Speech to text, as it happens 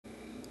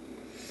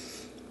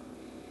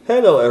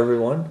Hello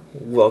everyone,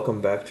 welcome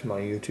back to my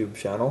YouTube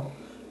channel.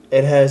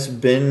 It has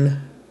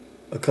been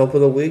a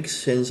couple of weeks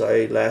since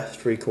I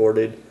last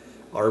recorded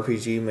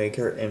RPG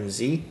Maker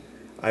MZ.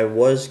 I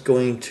was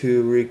going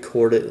to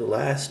record it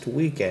last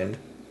weekend,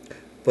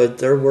 but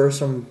there were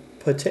some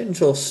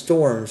potential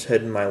storms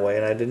heading my way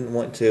and I didn't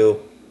want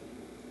to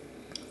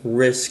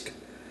risk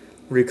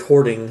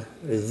recording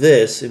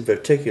this in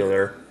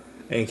particular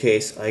in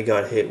case I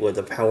got hit with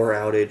a power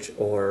outage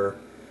or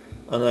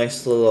a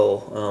nice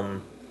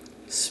little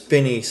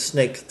spinny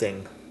snake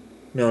thing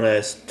known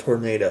as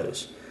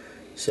tornadoes.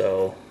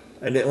 So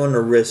I didn't want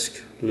to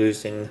risk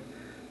losing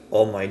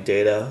all my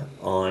data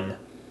on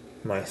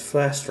my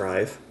flash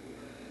drive.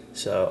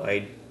 So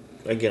I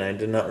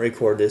did not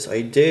record this.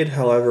 I did,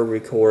 however,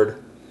 record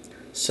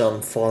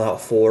some Fallout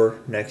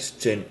 4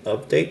 Next Gen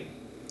update.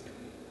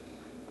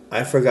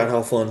 I forgot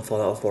how fun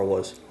Fallout 4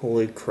 was.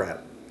 Holy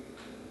crap.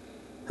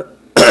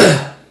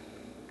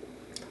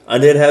 I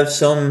did have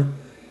some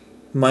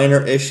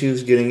minor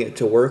issues getting it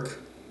to work.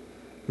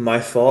 My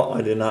fault,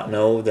 I did not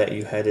know that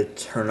you had to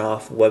turn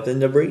off weapon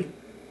debris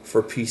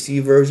for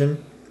PC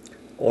version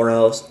or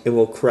else it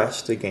will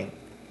crash the game.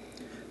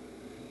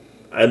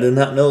 I did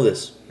not know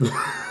this.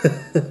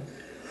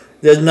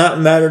 Does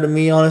not matter to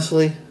me,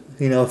 honestly.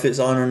 You know, if it's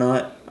on or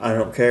not, I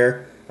don't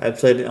care. I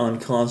played it on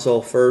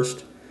console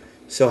first,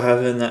 so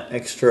having that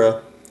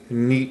extra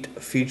neat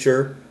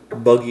feature,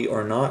 buggy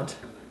or not,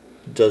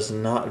 does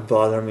not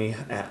bother me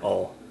at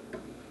all.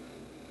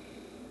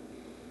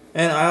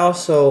 And I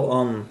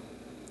also,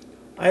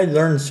 I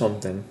learned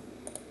something.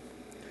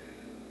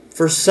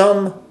 For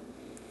some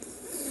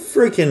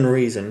freaking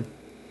reason,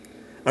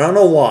 I don't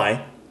know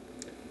why,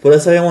 but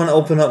let's say I want to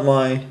open up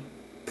my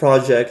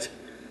project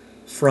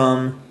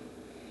from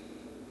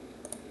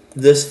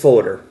this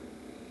folder.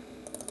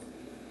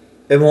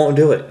 It won't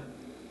do it.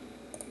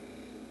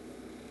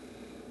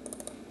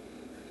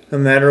 No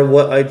matter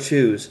what I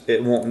choose,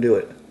 it won't do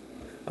it.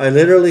 I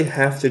literally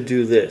have to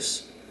do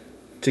this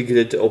to get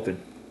it to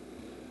open.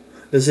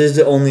 This is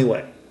the only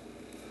way.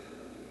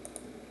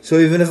 So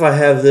even if I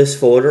have this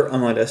folder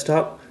on my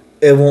desktop,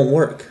 it won't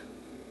work.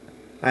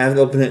 I have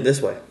to open it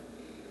this way.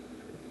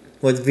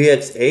 With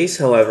VX Ace,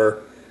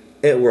 however,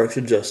 it works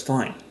just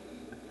fine.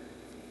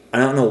 I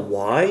don't know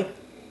why.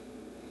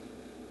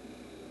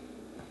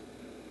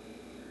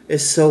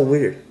 It's so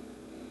weird.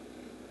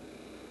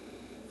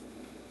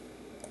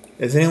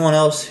 If anyone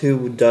else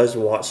who does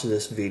watch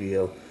this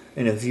video,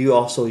 and if you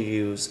also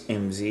use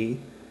MZ,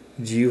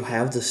 do you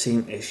have the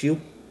same issue?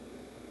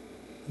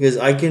 Because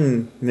I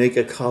can make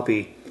a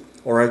copy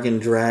or I can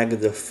drag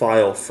the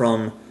file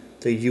from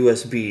the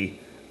USB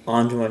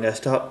onto my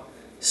desktop,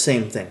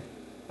 same thing.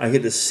 I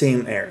get the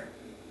same error.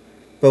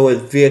 But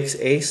with VX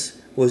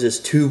Ace, which is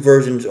 2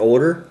 versions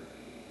older,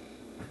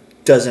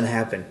 doesn't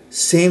happen.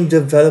 Same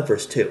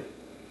developers too.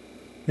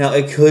 Now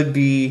it could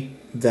be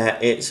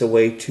that it's a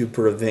way to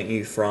prevent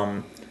you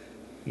from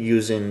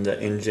using the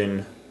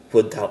engine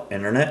without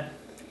internet,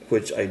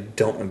 which I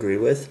don't agree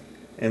with.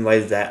 And by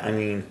that I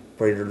mean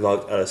where you're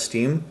logged out of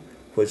Steam,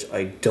 which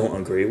I don't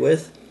agree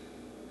with.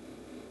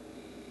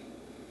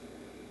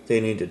 They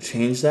need to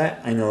change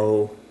that. I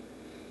know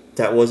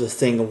that was a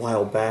thing a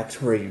while back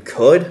to where you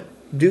could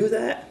do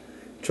that.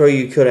 To where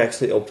you could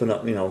actually open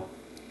up,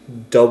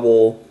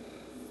 double,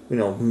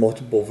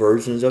 multiple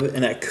versions of it.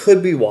 And that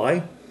could be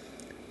why.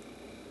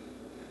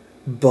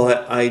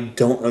 But I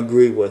don't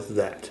agree with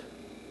that.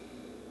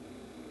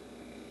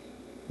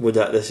 With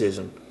that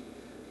decision.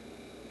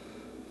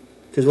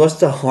 Because what's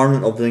the harm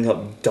in opening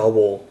up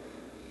double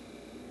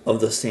of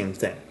the same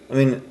thing? I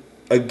mean,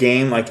 a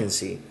game I can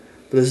see.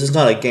 But this is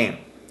not a game.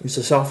 It's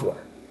a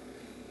software.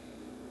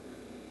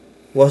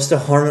 What's the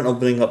harm in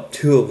opening up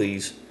 2 of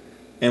these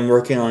and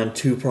working on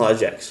 2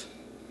 projects?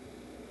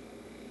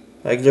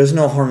 Like, there's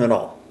no harm at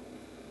all.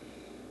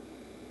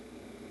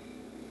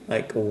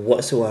 Like,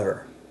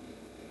 whatsoever.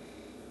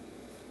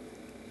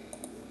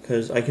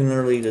 Because I can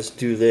literally just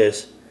do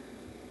this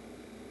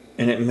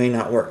and it may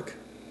not work.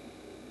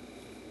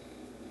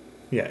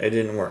 Yeah, it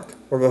didn't work.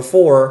 Or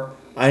before,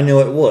 I knew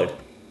it would.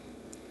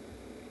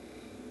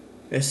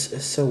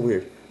 It's so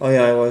weird. Oh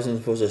yeah, I wasn't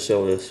supposed to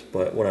show this,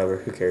 but whatever,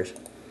 who cares.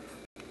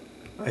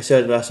 I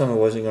said last time I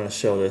wasn't going to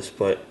show this,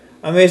 but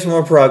I made some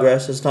more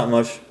progress. It's not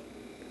much.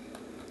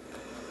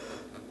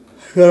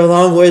 Got a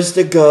long ways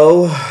to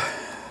go.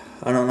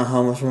 I don't know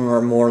how much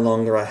more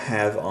longer I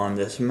have on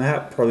this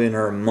map. Probably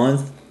another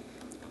month,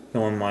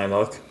 knowing my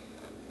luck.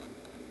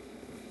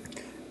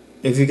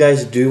 If you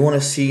guys do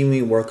want to see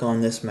me work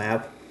on this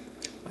map,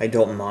 I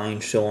don't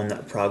mind showing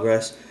that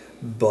progress,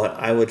 but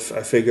I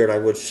figured I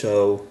would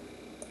show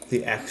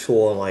the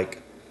actual,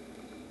 like,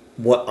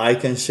 what I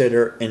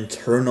consider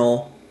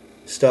internal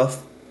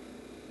stuff,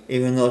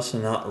 even though it's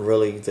not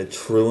really the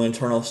true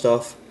internal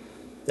stuff.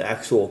 The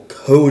actual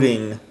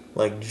coding,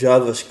 like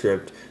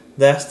JavaScript,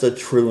 that's the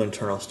true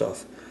internal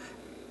stuff.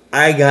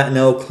 I got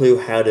no clue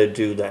how to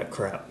do that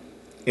crap.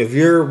 If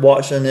you're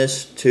watching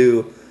this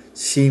to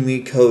see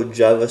me code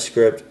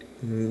JavaScript,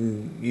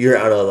 you're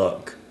out of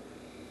luck.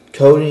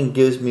 Coding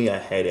gives me a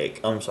headache.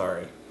 I'm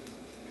sorry.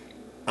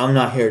 I'm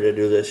not here to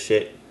do this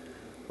shit.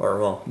 Or,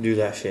 well, do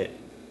that shit.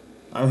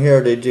 I'm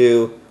here to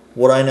do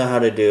what I know how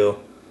to do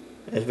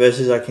as best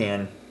as I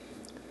can.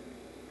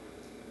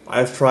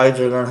 I've tried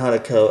to learn how to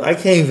code. I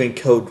can't even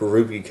code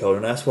Ruby code,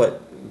 and that's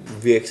what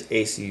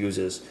VX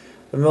uses.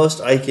 The most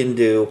I can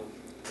do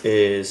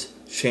is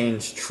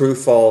change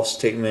true-false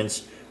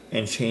statements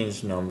and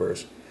change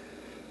numbers.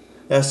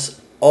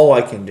 That's all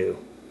I can do.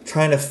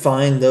 Trying to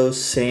find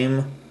those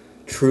same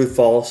true,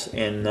 false,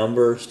 and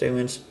number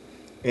statements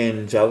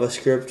in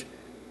JavaScript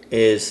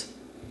is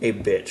a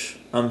bitch.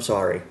 I'm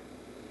sorry.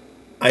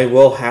 I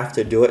will have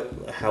to do it,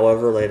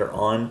 however, later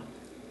on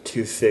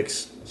to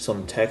fix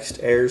some text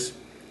errors,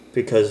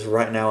 because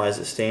right now, as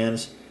it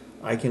stands,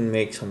 I can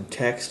make some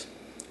text,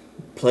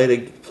 play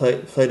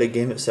the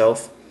game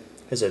itself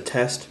as a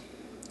test,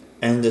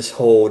 and just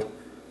hold,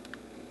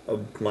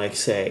 like,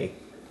 say,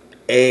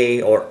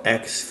 A or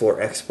X for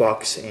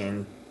Xbox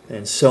and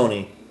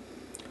Sony,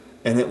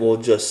 and it will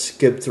just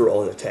skip through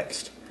all the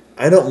text.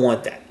 I don't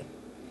want that.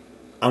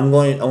 I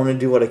want to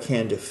do what I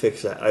can to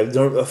fix that. I've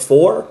done it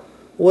before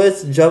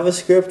with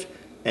JavaScript,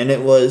 and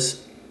it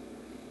was,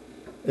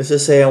 let's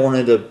just say I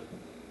wanted to,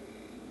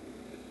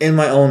 in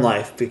my own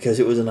life, because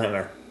it was a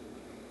nightmare.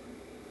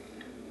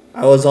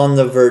 I was on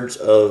the verge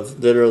of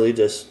literally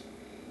just,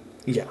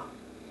 yeah.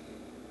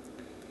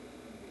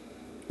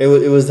 It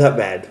was that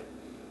bad.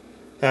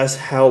 That's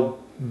how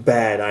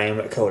bad I am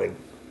at coding.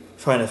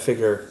 Trying to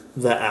figure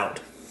that out.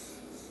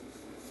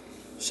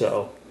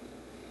 So,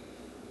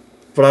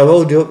 but I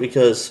will do it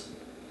because,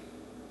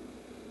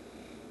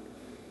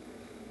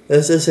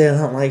 let's just say I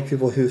don't like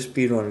people who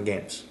speedrun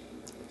games.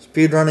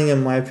 Speedrunning,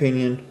 in my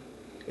opinion,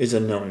 is a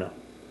no-no.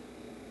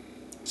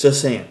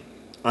 Just saying.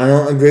 I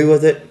don't agree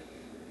with it.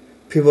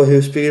 People who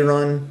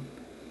speedrun,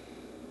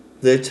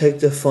 they take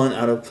the fun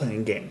out of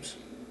playing games.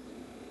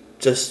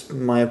 Just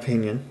my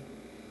opinion.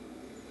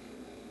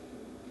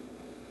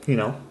 You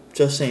know,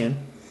 just saying.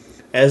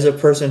 As a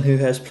person who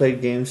has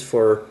played games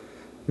for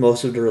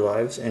most of their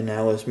lives and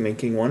now is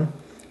making one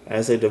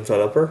as a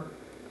developer,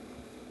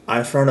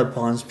 I frown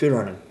upon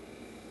speedrunning.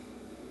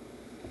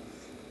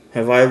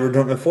 Have I ever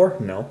done it before?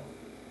 No.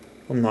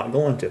 I'm not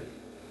going to.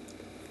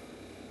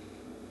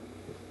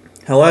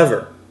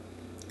 However,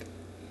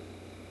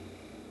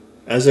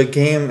 as a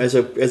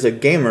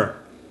gamer,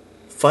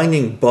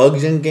 finding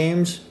bugs in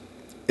games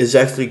is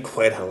actually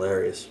quite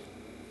hilarious.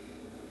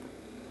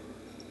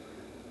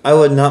 I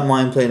would not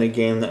mind playing a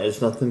game that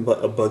is nothing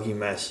but a buggy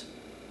mess.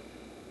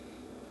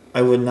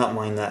 I would not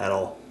mind that at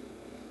all.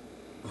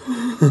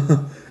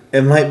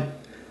 It might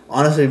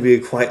honestly be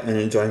quite an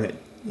enjoyment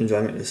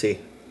to see.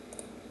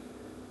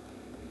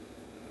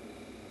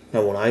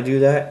 Now, would I do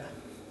that,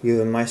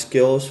 given my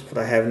skills, what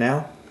I have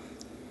now?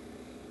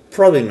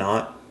 Probably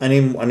not. I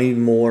need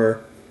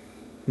more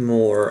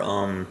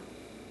knowledge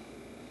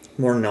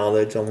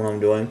on what I'm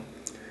doing.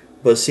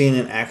 But seeing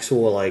an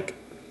actual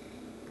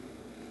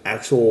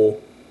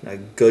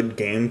good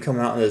game come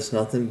out and it's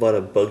nothing but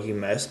a buggy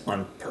mess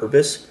on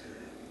purpose,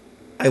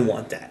 I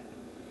want that.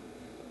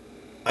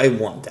 I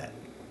want that.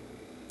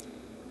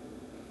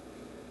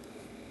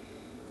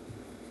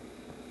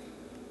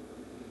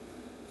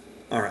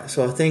 Alright,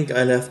 so I think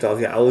I left off.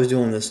 Yeah, I was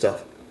doing this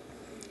stuff.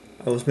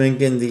 I was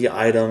making the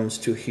items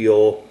to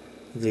heal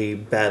the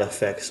bad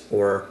effects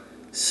or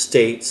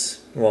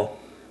states. Well,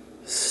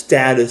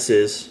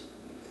 statuses.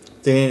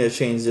 They need to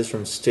change this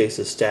from states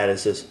to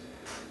statuses.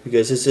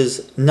 Because this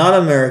is not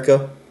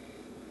America.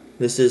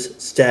 This is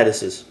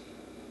statuses.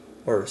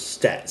 Or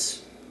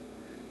stats.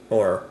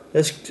 Or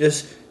let's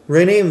just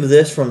rename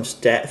this from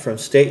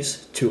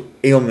states to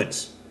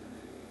ailments.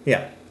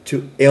 Yeah,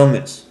 to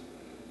ailments.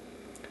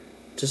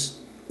 Just,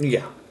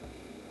 yeah.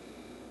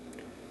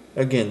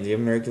 Again, the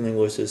American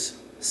English is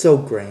so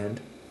grand.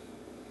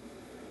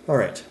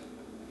 Alright.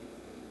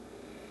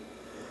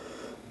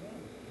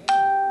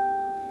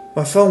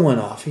 My phone went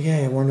off. Yeah,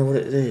 I wonder what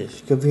it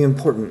is. Could be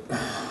important.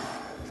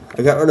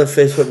 I got rid of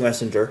Facebook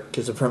Messenger,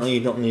 because apparently you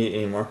don't need it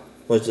anymore.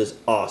 Which is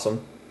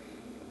awesome.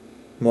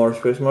 More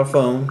space on my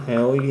phone.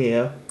 Hell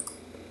yeah.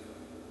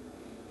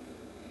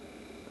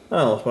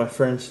 Oh, it's my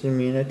friend sent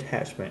me an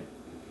attachment.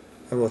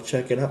 I will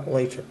check it out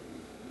later.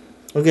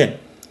 Again,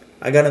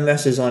 I got a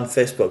message on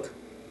Facebook.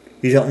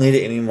 You don't need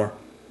it anymore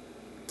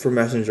for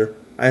Messenger.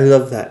 I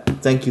love that.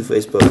 Thank you,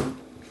 Facebook.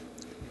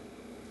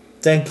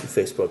 Thank you,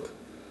 Facebook.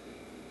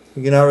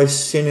 You can now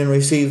send and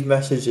receive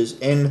messages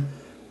in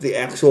the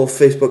actual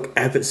Facebook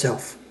app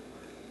itself.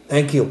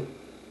 Thank you.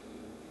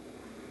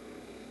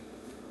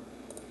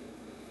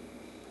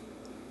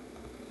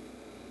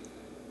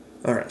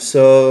 Alright,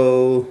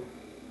 so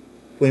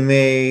we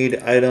made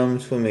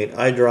items, we made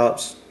eye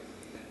drops.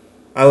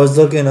 I was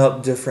looking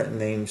up different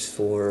names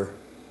for...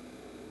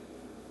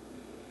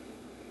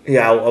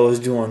 Yeah, I was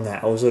doing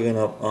that. I was looking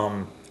up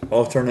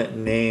alternate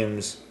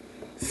names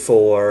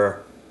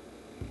for...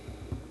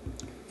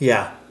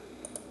 Yeah.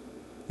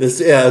 This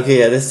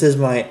is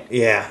my...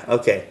 Yeah,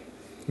 okay.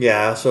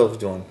 Yeah, that's what I was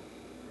doing.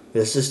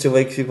 This is to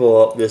wake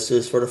people up. This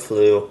is for the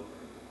flu.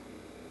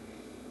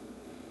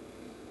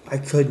 I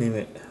could name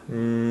it.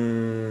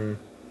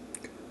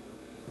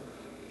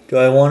 Do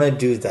I want to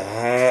do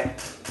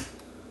that?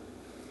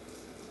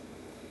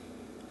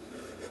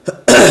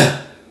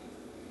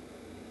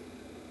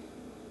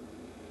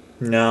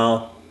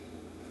 No.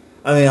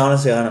 I mean,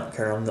 honestly, I don't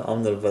care. I'm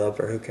the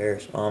developer. Who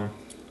cares? Nah,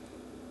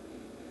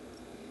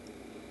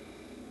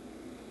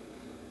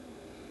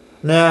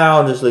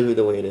 I'll just leave it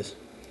the way it is.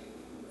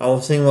 I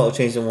was thinking about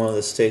changing one of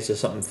the states to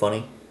something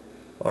funny.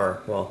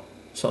 Or, well,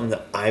 something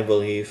that I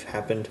believe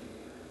happened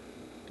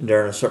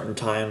during a certain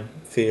time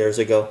a few years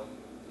ago.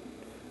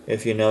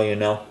 If you know, you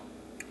know.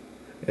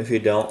 If you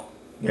don't,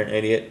 you're an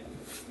idiot.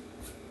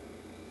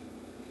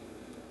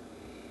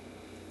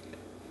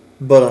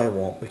 But I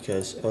won't,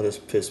 because it'll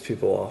just piss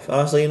people off.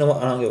 Honestly, you know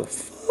what? I don't give a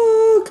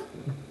fuck.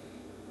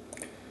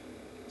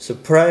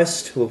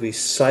 Suppressed will be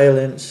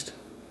silenced.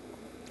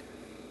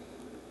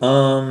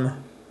 What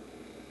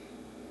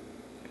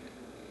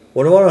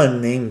do I want to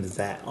name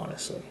that,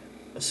 honestly?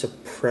 A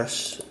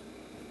suppressed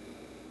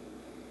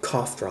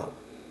cough drop.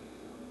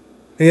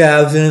 Yeah,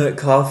 I was gonna name it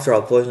cough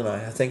drop, wasn't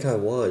I? I think I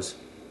was.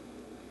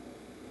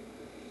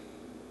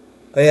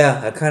 Oh yeah,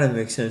 that kind of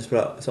makes sense,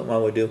 but something I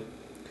would do.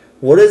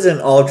 What is an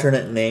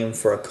alternate name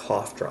for a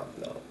cough drop,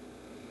 though?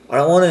 I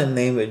don't want to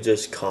name it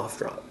just cough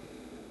drop.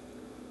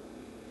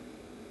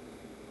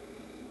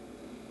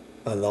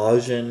 A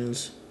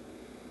lozenge.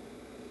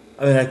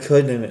 I mean, I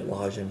could name it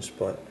lozenge,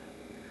 but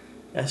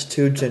that's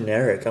too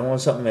generic. I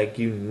want something like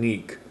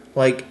unique.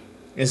 Like,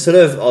 instead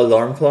of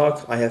alarm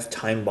clock, I have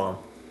time bomb.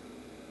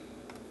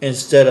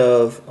 Instead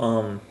of,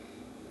 hold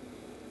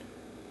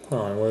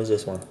on, what is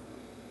this one?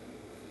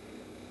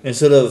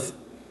 Instead of,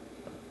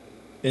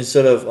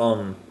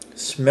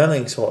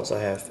 smelling salts, I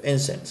have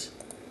incense.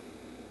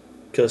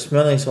 Because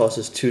smelling salts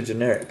is too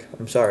generic.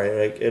 I'm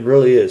sorry, like, it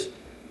really is.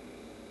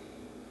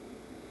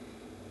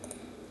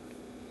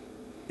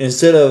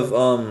 Instead of,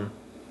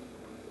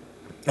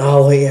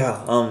 oh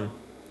yeah,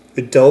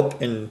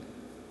 dope and,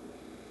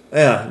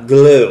 yeah,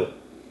 glue.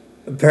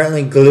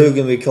 Apparently glue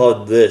can be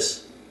called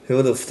this. Who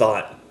would have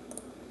thought?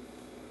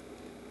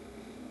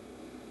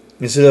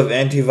 Instead of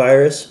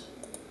antivirus,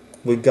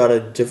 we got a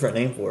different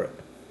name for it.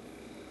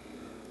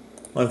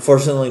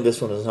 Unfortunately,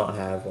 this one does not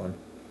have one.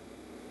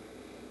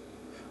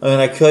 I mean,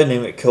 I could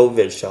name it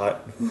COVID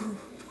shot.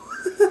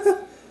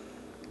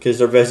 Because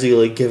they're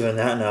basically giving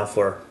that now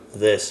for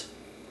this.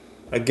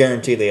 I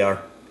guarantee they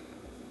are.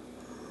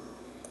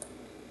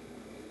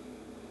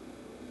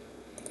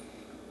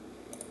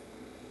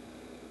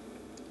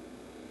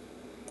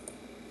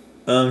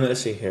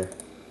 Let's see here.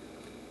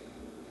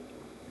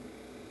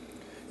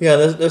 Yeah,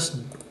 let's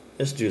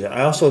do that.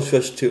 I also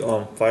switched to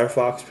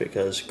Firefox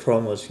because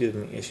Chrome was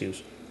giving me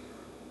issues.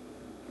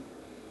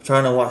 I'm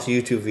trying to watch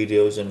YouTube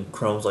videos and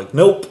Chrome's like,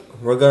 nope,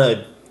 we're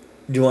gonna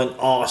do an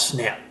aw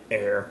snap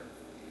error.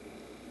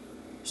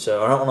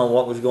 So I don't know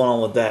what was going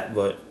on with that,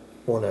 but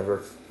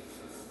whatever.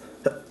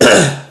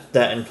 That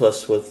and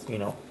plus with, you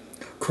know,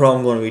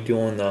 Chrome going to be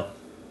doing the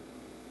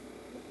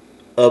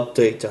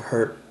update to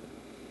hurt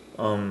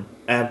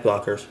ad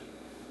blockers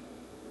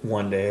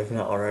one day, if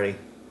not already.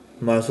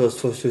 Might as well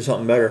switch to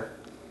something better.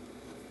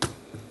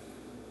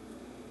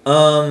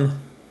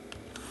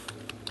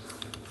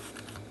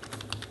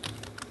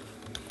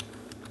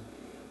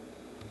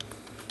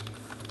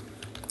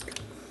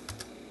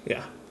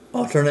 Yeah,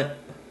 alternate.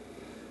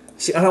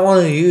 See, I don't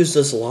want to use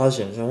this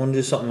lozenge. I want to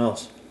do something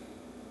else.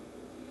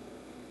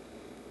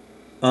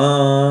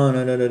 No.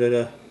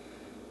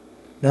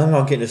 Now I'm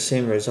not getting the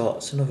same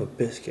result. Son of a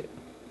biscuit.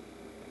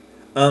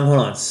 Hold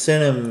on.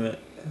 Cinnamon.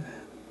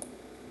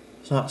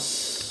 It's not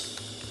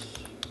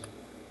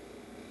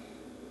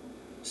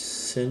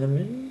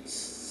cinnamon.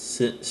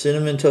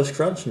 Cinnamon Toast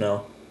Crunch.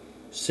 No.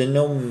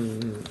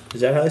 Cinnamon.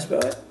 Is that how I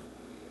spell it?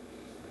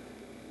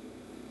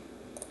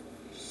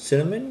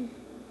 Cinnamon.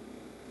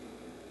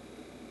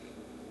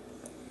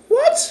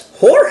 What?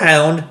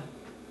 Whorehound?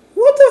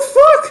 What the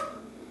fuck?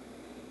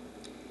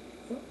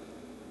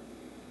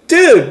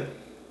 Dude,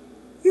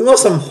 you want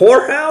some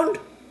whorehound?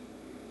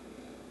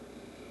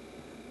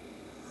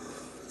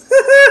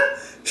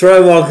 Try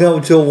walking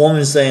up to a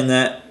woman saying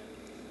that.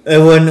 It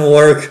wouldn't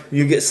work.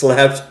 You get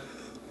slapped.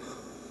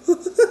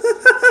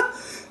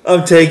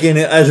 I'm taking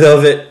it. I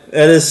love it.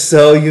 That is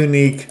so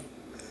unique.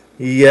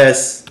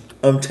 Yes,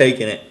 I'm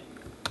taking it.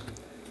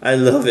 I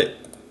love it.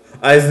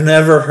 I've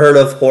never heard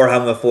of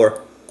whorehound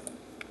before.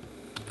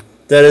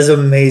 That is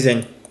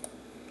amazing.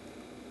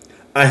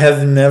 I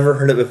have never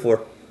heard it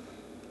before.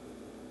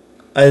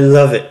 I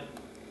love it.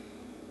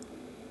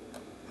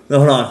 No,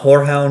 hold on.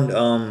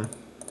 Whorehound,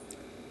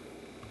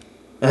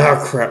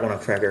 oh, crap, on a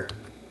cracker.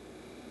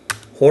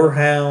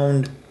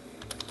 Whorehound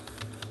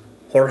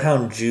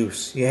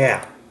juice.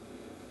 Yeah.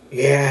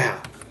 Yeah.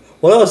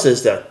 What else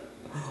is there?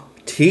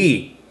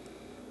 Tea.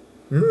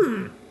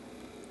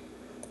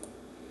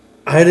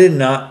 I did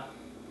not.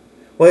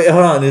 Wait,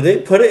 hold on. Did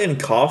they put it in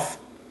cough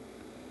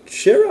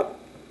syrup?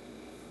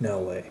 No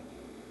way.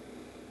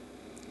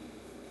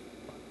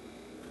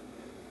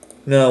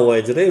 No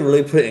way. Did they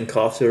really put it in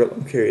cough syrup?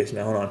 I'm curious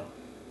now. Hold on.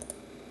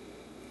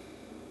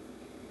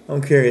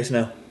 I'm curious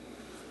now.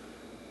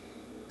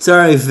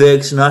 Sorry,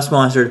 Vicks. Not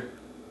sponsored.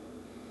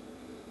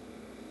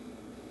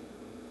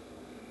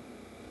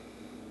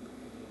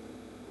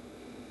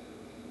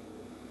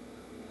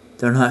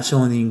 they're not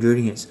showing the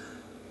ingredients.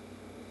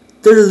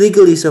 They're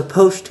legally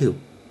supposed to.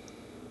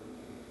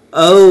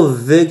 Oh,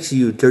 Vicks,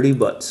 you dirty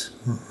butts.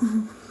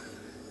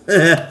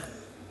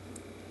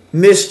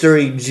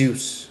 Mystery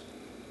juice.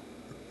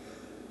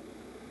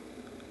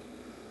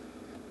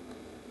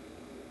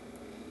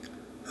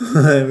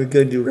 We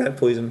could do rat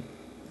poison.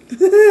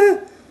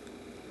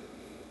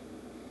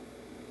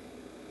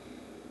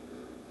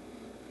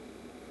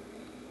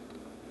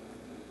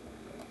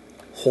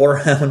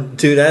 Whorehound.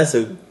 Dude, that's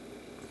a...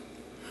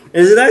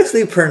 Is it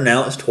actually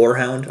pronounced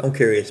whorehound? I'm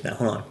curious now.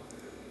 Hold on.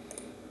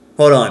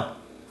 Hold on.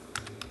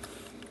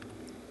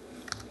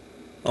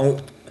 Oh.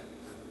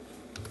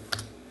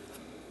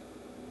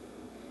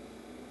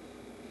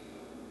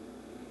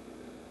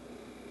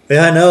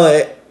 Yeah, I know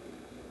it.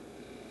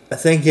 I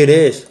think it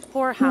is.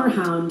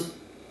 Whorehound.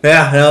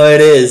 Yeah, no,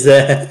 it is.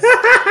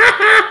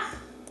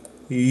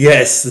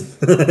 Yes.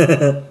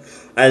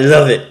 I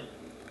love it.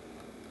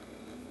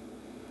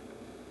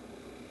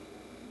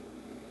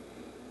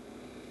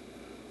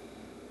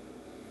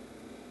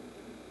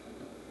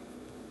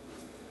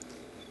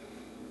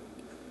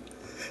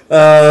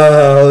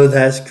 Oh,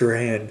 that's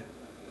grand.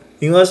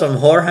 You want some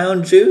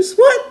whorehound juice?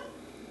 What?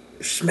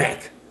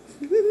 Smack.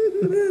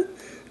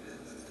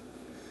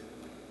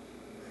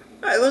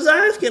 I was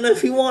asking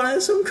if he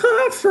wanted some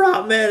cough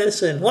drop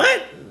medicine.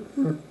 What?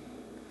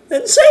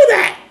 Then say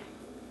that.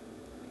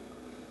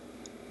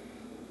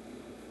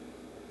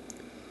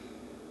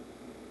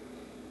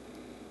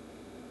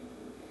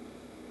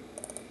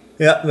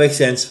 Yeah, makes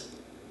sense.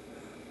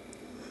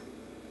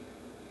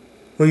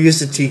 We'll use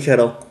the tea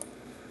kettle.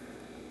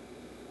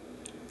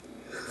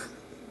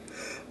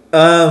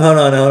 Hold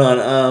on.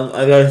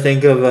 I gotta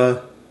think of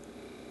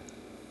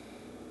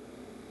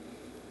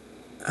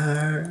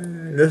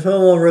this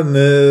one will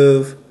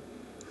remove.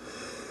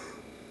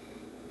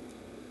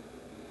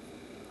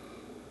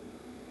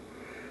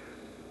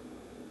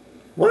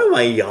 What am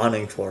I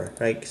yawning for?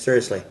 Like,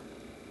 seriously.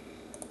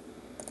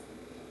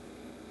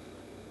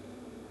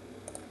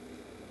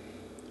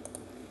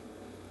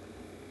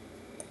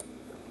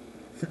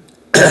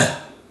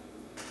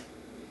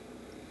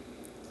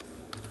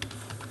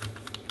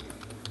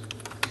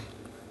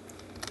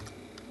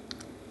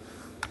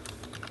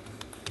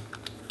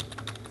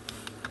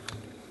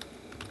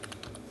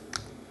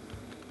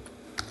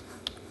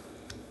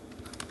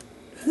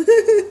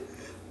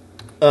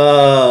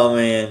 Oh,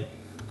 man.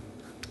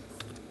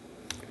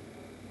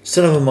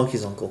 Son of a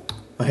monkey's uncle.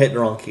 I hit the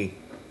wrong key.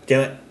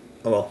 Damn it.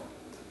 Oh, well.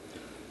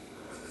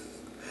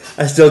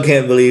 I still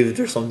can't believe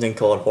there's something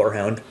called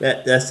whorehound.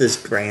 That's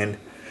just grand.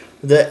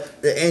 The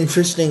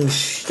interesting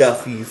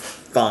stuff you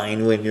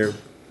find when you're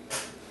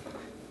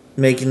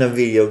making a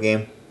video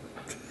game.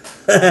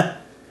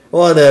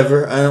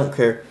 Whatever. I don't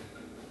care.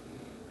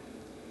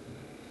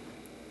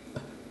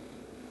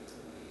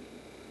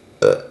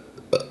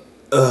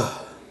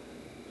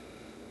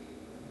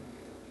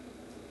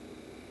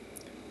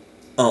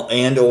 Oh,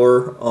 and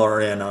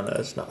or yeah, no,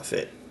 that's not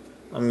fit.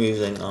 I'm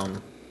using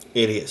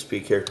idiot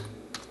speak here.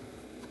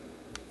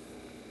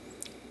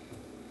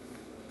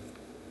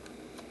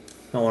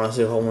 I want to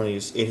say if I want to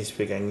use idiot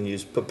speak, I can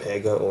use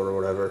papega or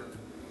whatever.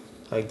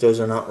 Like,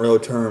 those are not real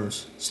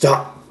terms.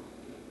 Stop.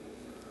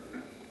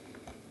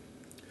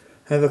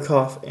 Have a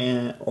cough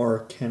and or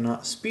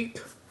cannot speak.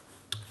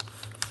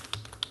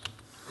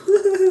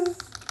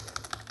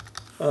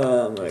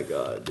 Oh my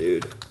god,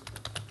 dude.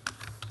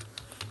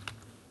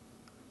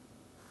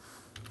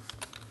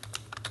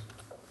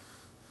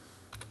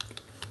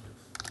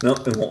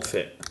 Nope, it won't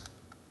fit.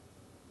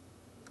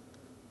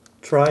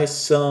 Try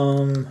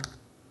some...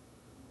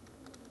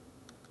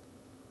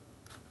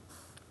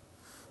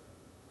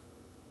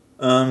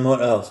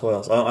 what else? What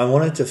else? I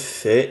want it to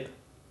fit.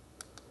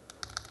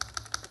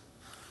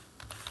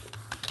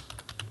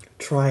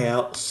 Try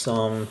out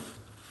some...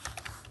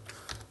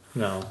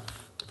 No.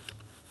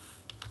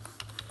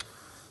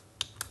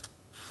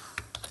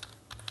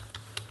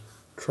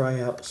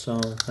 Try out some...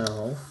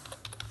 No.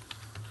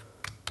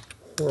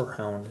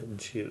 Whorehound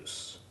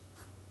juice.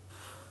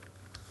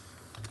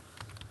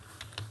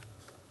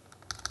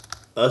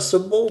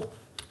 Usable?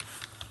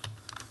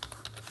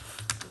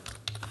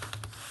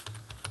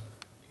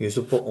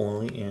 Usable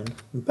only in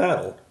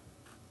battle.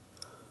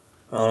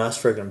 Oh, that's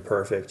freaking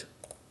perfect.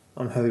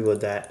 I'm happy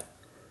with that.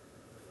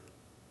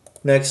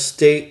 Next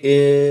state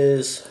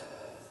is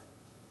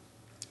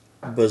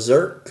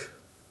Berserk.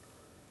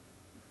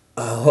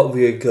 What would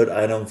be a good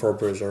item for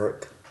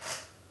Berserk?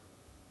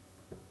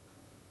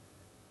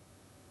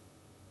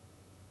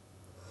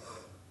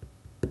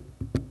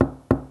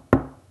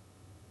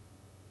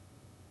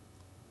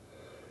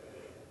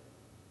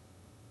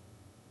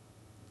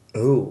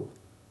 Ooh.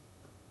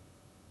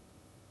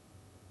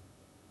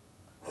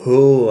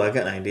 Ooh, I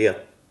got an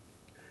idea.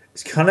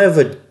 It's kind of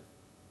a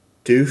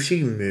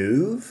douchey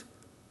move,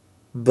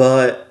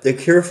 but the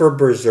cure for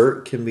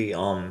Berserk can be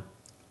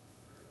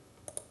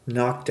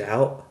knocked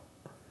out.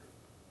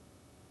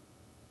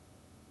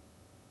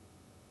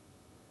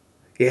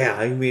 Yeah,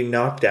 I can be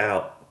knocked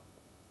out.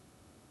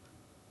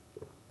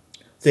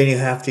 Then you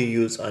have to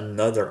use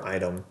another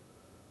item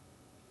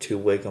to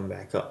wake him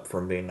back up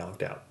from being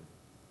knocked out.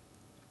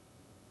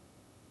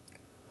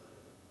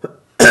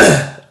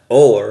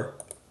 Or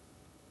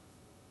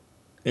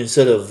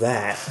instead of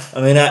that,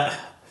 I mean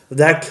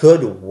that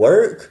could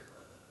work.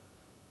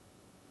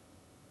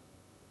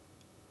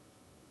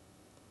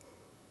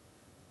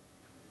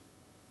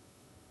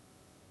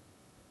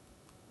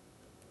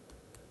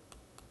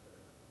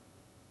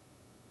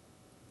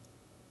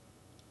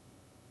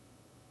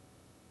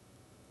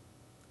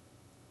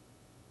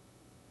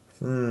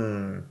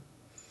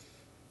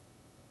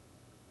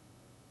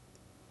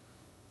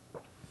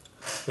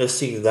 Let's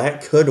see,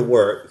 that could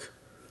work.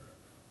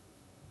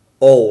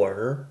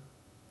 Or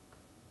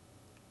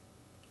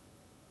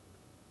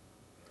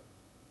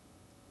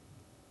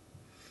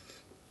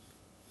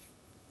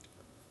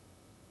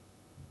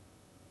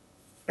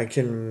I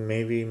can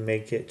maybe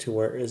make it to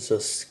where it's a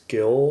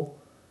skill,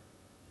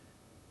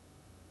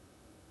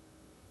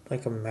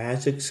 like a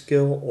magic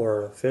skill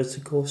or a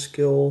physical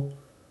skill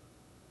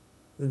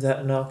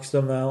that knocks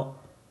them out.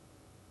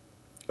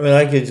 I mean,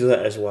 I could do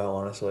that as well,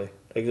 honestly.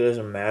 Like, it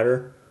doesn't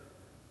matter.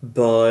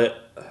 But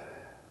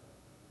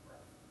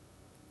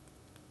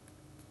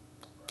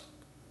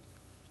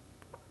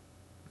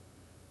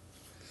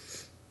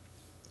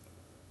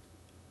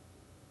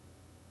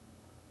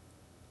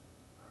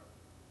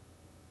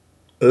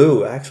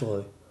ooh,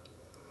 actually.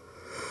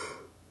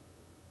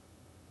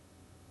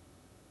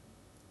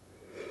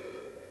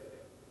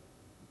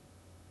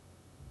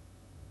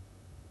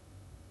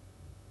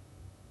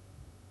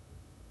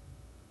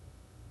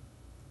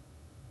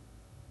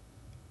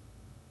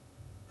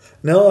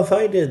 No, if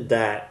I did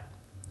that,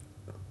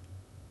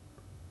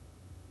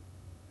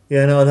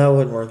 yeah, no, that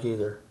wouldn't work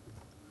either.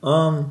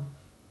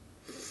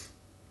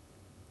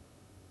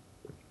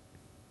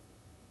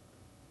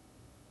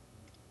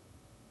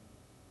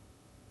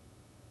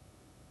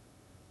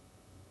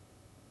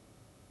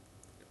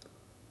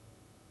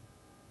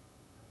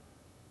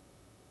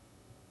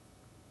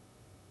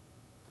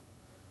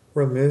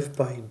 Removed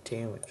by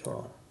damage. Hold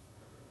on.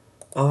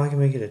 Oh, I can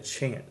make it a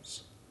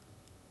chance.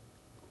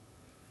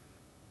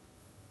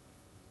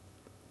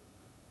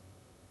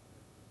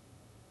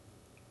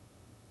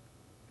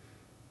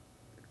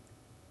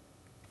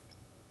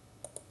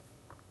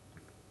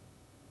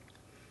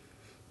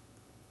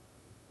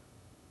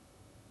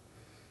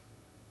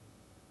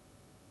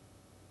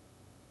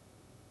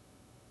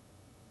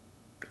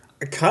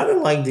 I kind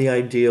of like the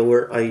idea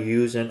where I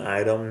use an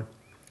item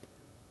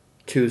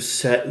to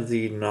set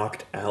the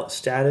knocked out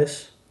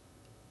status.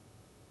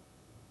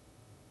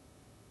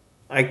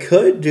 I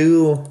could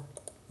do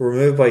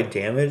remove by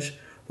damage,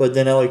 but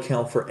then that would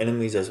count for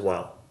enemies as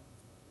well.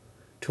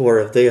 To where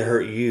if they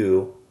hurt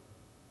you,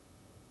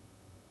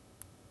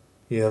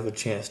 you have a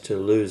chance to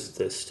lose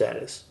this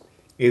status.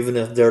 Even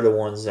if they're the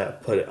ones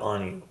that put it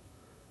on you.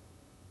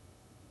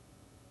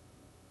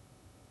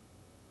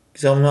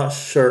 Because I'm not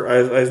sure.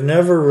 I've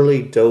never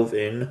really dove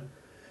in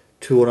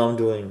to what I'm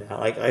doing now.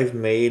 Like I've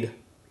made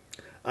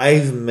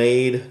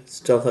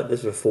stuff like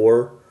this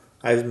before.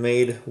 I've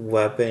made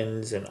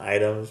weapons and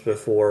items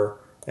before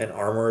and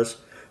armors,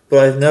 but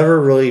I've never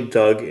really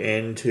dug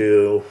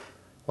into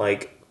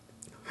like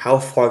how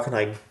far can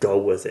I go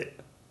with it?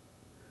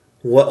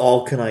 What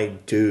all can I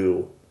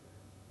do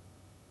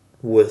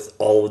with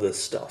all of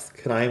this stuff?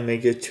 Can I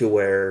make it to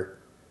where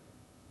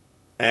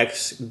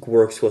X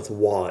works with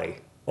Y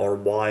or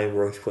Y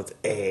works with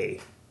A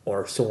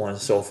or so on and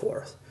so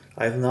forth?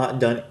 I've not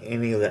done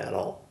any of that at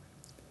all.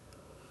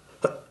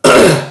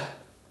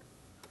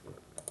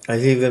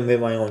 I've even made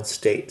my own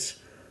states.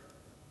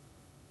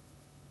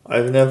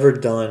 I've never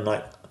done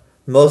like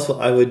most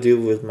what I would do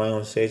with my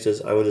own states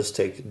is I would just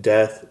take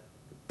death,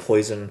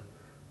 poison,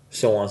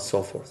 so on and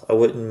so forth. I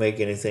wouldn't make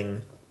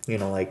anything,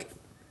 like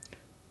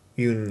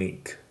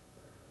unique.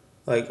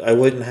 Like I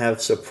wouldn't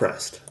have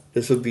suppressed.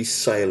 This would be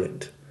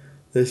silent.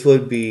 This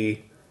would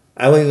be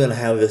I wouldn't even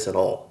have this at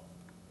all.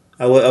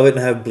 I wouldn't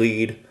have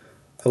bleed.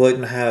 I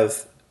wouldn't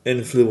have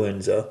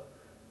influenza.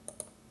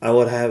 I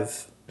would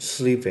have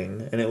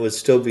sleeping, and it would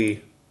still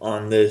be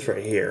on this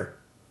right here.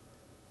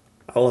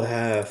 I would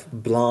have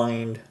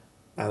blind.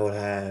 I would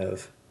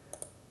have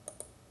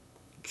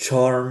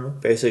charm,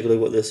 basically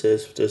what this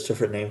is. There's a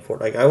different name for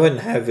it. Like I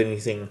wouldn't have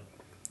anything,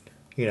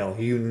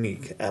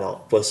 unique at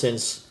all. But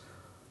since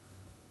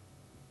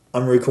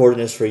I'm recording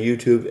this for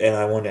YouTube and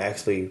I want to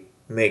actually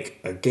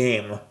make a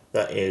game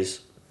that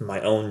is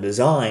my own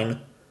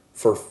design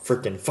for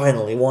freaking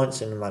finally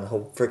once in my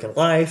whole freaking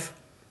life,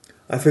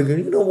 I figured,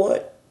 you know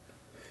what?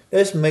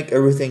 Let's make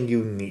everything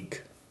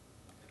unique.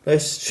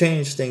 Let's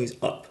change things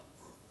up.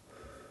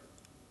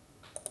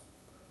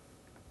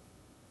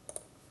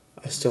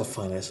 I still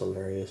find this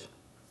hilarious.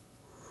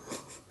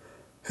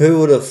 Who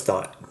would have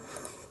thought?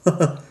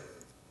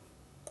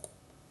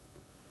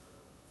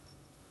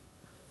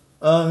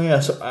 Yeah,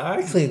 so I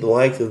actually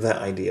like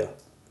that idea.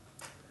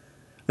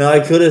 Now,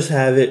 I could just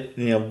have it,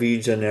 be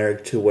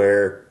generic to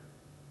where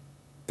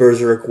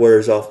Berserk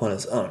wears off on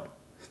its own.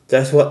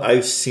 That's what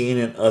I've seen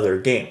in other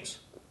games.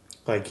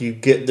 Like, you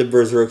get the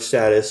Berserk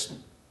status,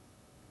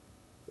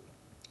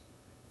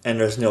 and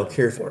there's no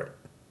cure for it.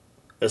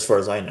 as far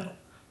as I know.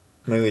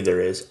 Maybe there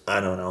is. I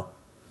don't know.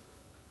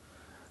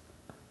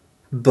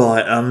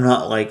 But I'm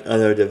not like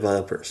other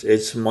developers.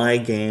 It's my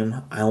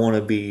game. I want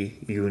to be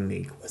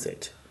unique with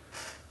it.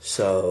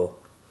 So,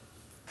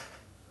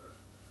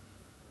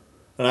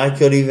 and I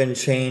could even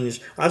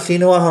change. Actually, you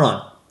know what? Hold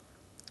on.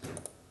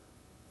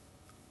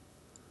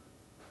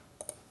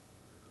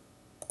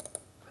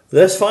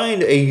 Let's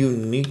find a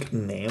unique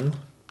name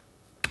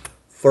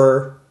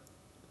for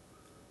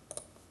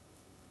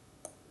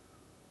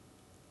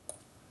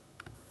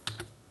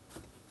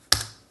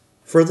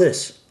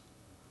this.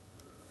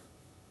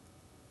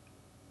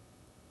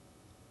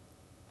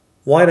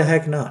 Why the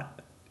heck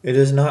not? It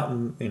is not,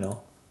 you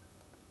know.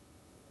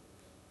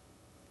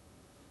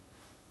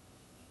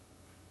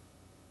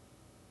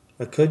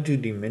 I could do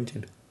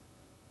demented.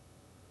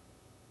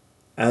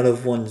 Out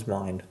of one's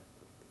mind.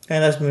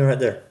 And that's me right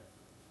there.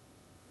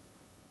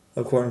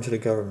 According to the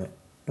government.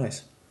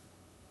 Nice.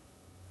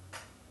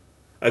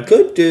 I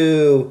could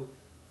do...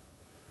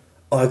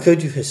 Oh, I could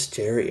do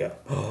hysteria.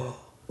 Oh.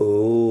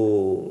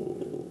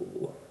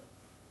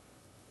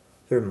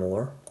 Is there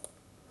more?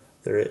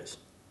 There is.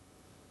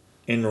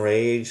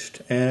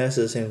 Enraged. And that's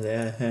the same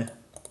thing.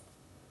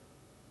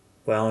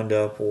 Wound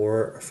up,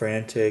 or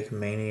frantic,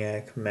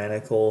 maniac,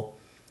 maniacal.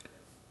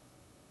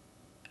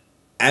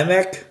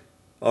 Amok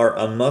or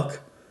amok.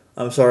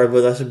 I'm sorry,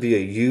 but that should be a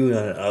U,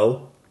 not an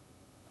O.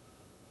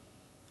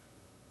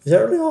 Is that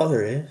really all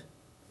there is?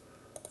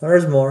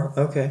 There's more.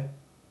 Okay.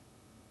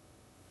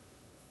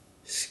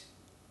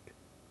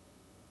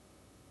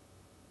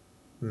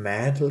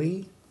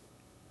 Madly?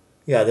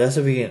 Yeah, that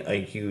should be a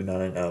U,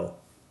 not an O.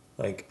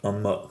 Like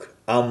amok.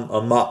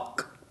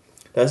 Amok.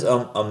 That's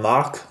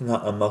amok,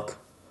 not amok.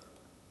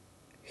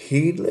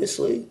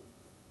 Heedlessly?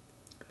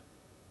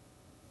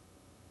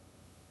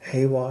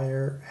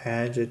 Haywire,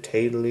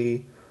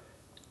 agitatedly,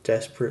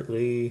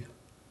 desperately.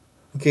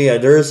 Okay, yeah,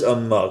 there's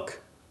amok,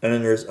 and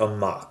then there's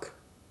amok.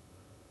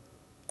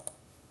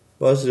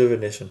 What's the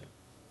definition?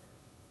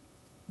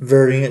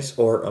 Variance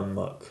or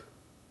amok.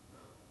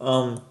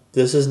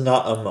 This is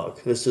not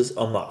amok. This is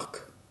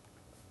amok.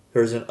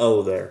 There's an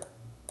O there.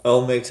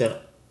 O makes an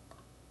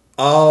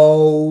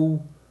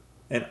O,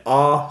 an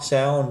ah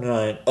sound,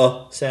 not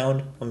an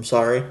sound. I'm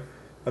sorry.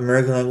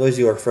 American language,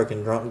 you are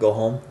freaking drunk. Go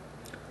home.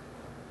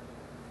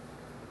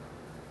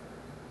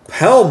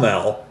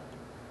 Pell-mell?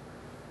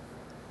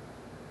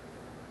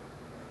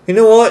 You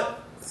know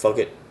what? Fuck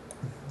it.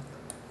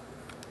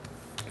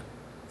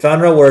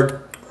 Found our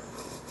word.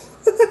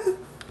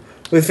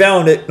 We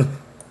found it.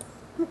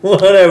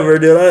 Whatever,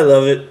 dude. I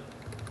love it.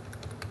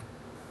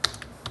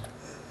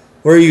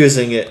 We're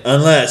using it.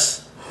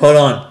 Unless. Hold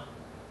on.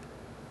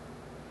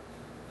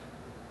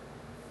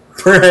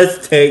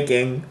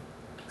 Breathtaking.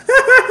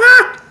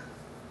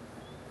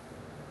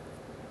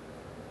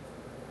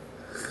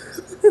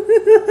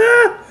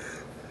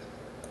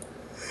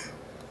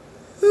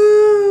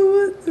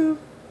 What the...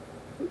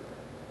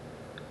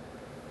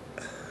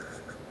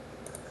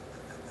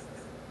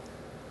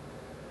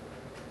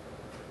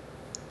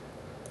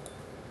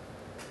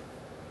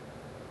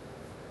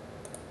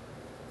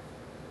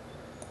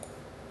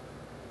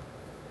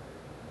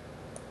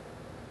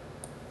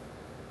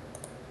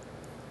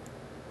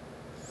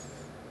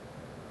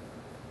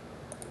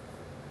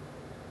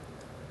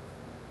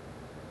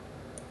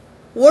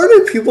 Where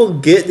do people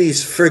get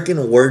these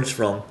freaking words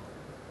from?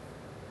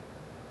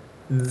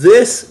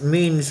 This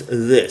means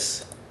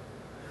this.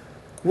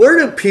 Where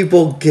do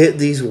people get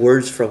these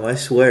words from? I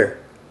swear.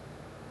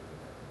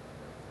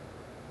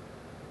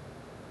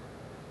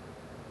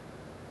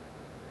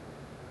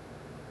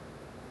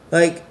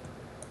 Like,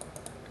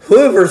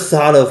 whoever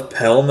thought of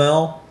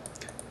pell-mell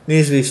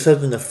needs to be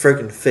slapped in the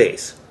freaking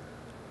face.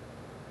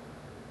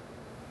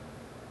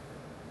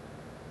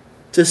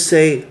 Just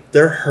say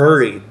they're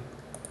hurried.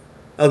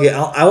 Okay,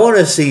 I want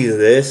to see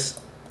this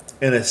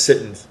in a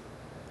sentence.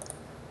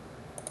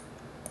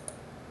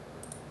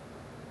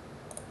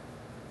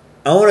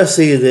 I want to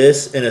see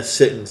this in a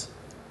sentence.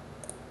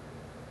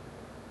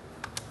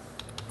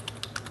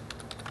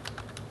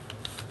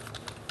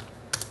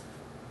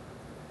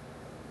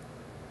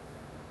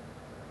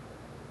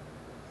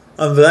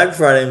 On Black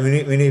Friday,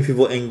 many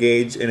people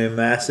engage in a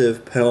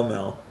massive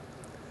pell-mell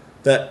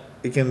that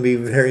it can be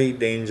very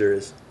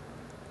dangerous.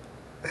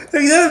 Like,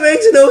 that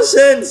makes no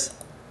sense.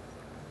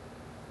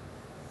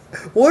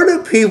 Where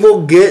do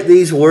people get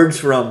these words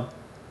from?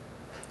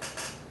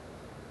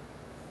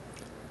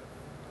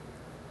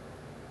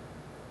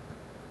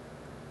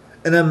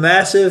 In a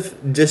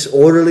massive,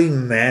 disorderly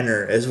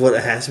manner is what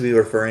it has to be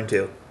referring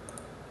to.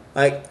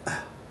 Like,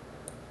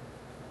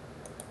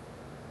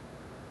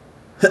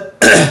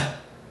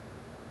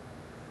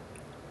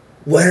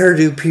 where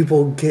do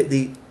people get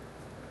the...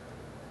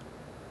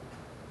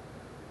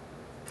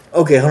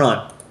 Okay, hold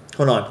on.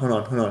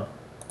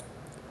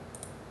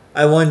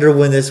 I wonder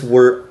when this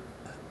word...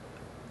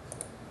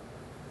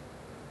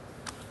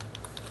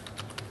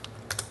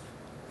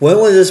 When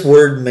was this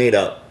word made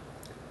up?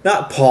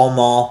 Not Pall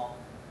Mall.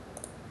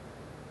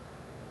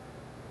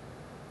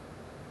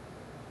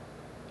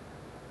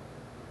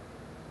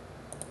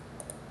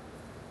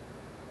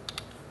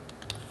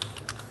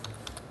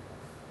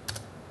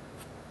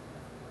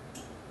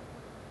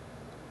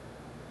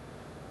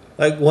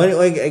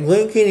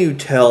 When can you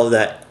tell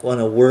that when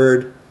a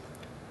word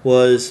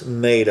was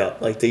made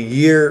up? Like the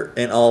year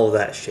and all of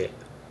that shit.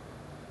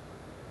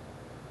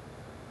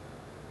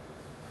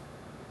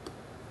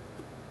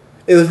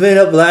 It was made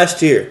up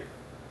last year.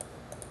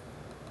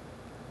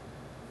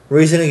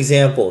 Recent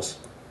examples.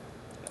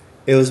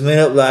 It was made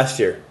up last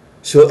year.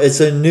 So it's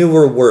a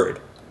newer word.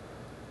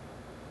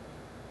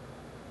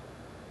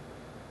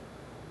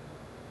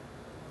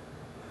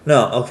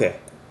 No, okay.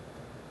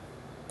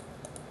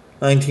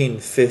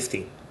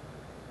 1950.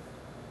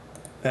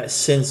 That's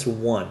since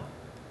one.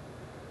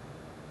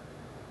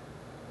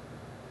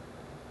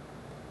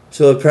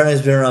 So apparently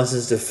it's been around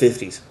since the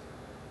 50s.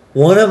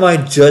 When am I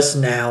just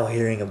now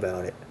hearing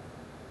about it?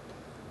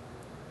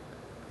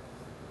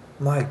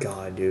 My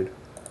god, dude.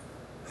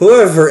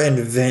 Whoever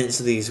invents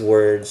these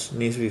words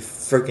needs to be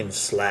freaking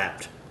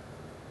slapped.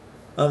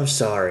 I'm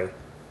sorry.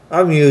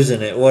 I'm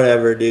using it.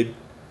 Whatever, dude.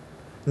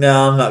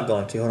 No, I'm not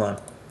going to. Hold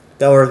on.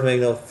 That word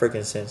makes no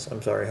freaking sense.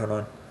 I'm sorry.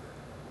 Hold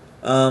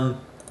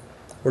on.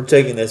 We're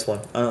taking this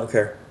one. I don't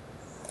care.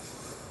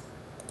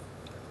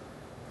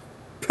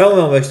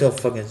 Probably makes no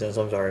fucking sense.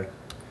 I'm sorry.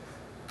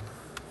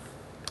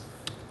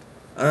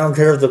 I don't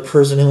care if the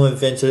person who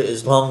invented it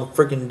is long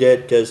freaking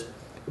dead, because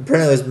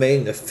apparently it was made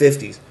in the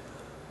 50s.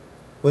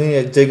 We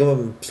need to dig him up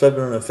and slap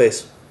him in the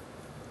face.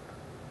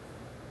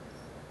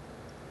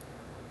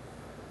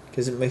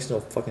 Because it makes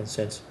no fucking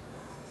sense.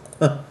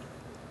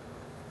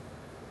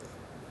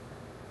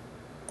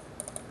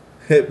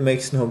 It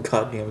makes no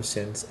goddamn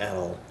sense at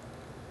all.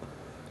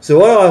 So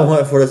what do I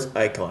want for this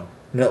icon?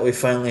 Now that we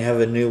finally have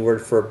a new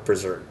word for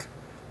berserk.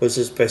 Which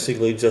is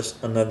basically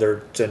just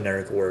another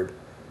generic word.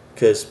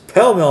 Because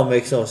pell-mell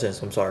makes no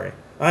sense, I'm sorry.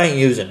 I ain't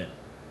using it.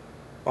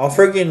 I'll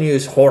freaking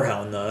use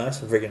whorehound though, that's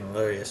freaking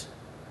hilarious.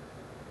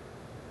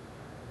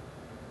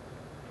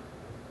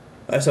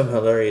 That's some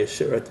hilarious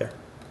shit right there.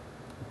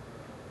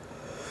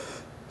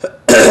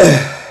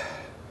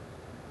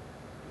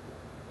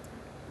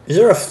 Is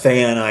there a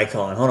fan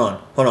icon? Hold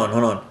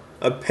on.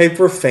 A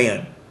paper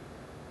fan.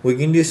 We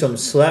can do some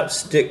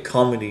slapstick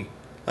comedy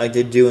like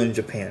they do in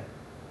Japan.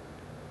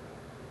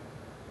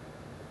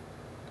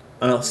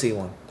 I don't see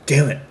one.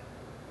 Damn it.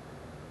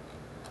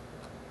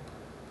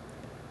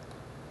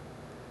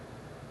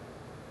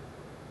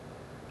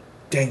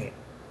 Dang it.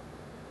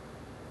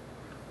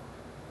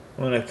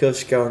 I'm gonna kill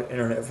scour the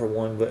internet for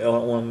one, but I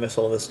don't want to mess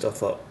all this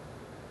stuff up.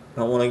 I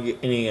don't want to get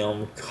any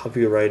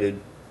copyrighted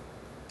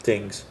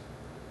things.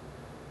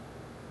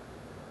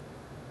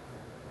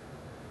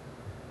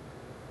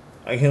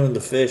 I came with the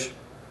fish.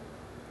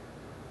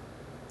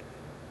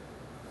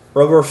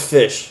 Rubber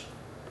fish.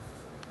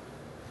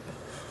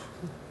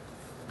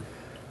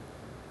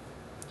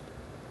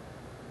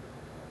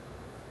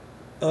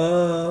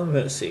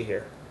 Let's see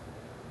here.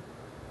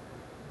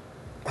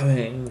 I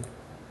mean,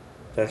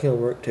 that can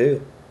work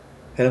too.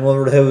 Head him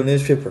over to have a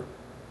newspaper.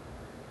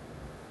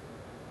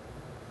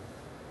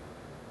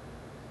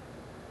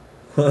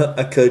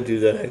 I could do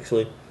that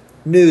actually.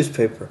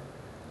 Newspaper.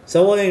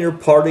 Someone in your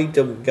party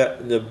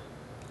got the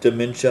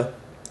dementia.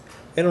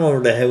 Head him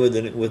over the head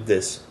with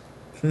this.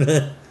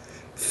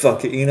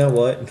 Fuck it. You know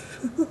what?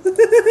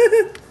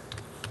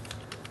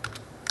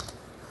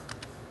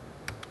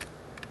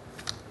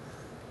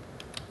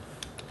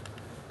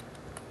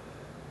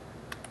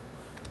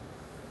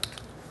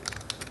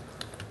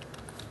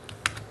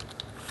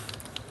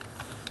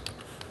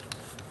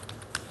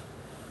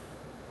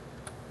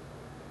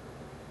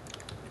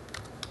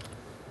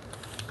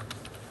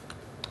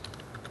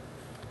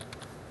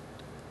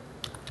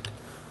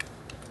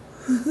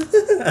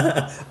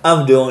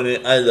 I'm doing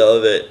it. I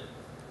love it.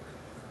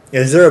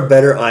 Is there a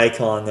better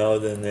icon though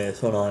than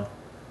this? Hold on.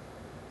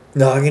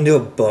 No, I can do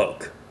a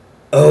book.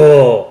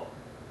 Oh,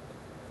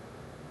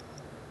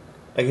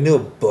 I can do a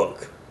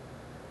book.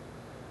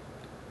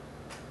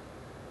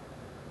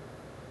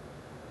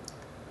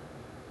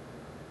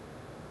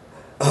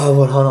 Oh,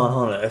 but hold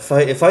on.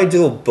 If I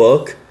do a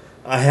book,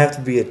 I have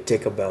to be a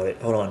dick about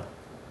it. Hold on.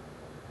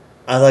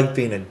 I like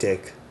being a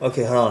dick.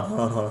 Okay, hold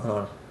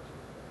on.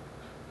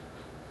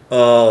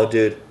 Oh,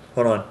 dude,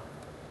 hold on.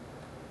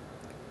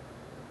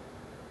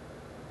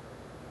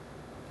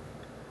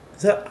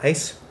 Is that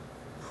ice?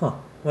 Huh,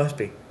 must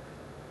be.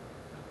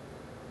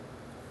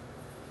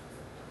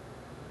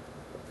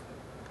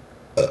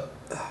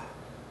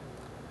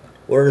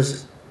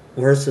 Where's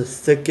the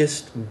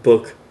thickest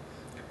book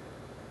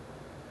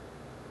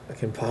I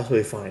can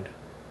possibly find?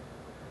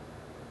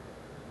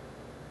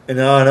 And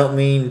no, I don't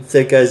mean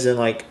thick as in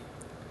like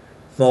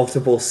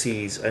multiple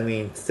C's. I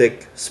mean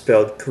thick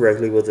spelled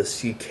correctly with a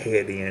CK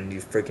at the end, you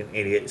freaking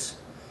idiots.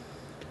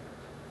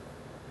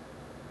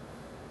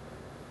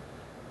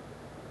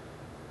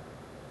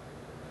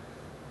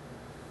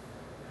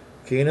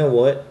 Okay, you know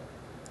what?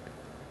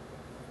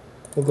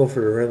 We'll go for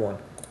the red one.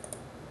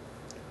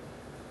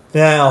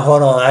 Now,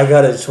 hold on. I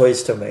got a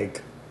choice to make.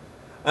 Do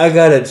I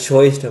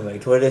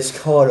just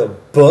call it a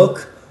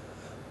book?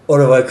 Or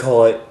do I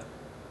call it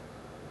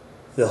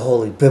the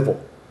Holy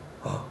Bible?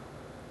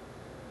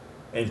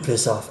 And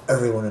piss off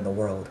everyone in the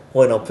world.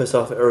 Wait, no, piss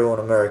off everyone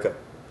in America.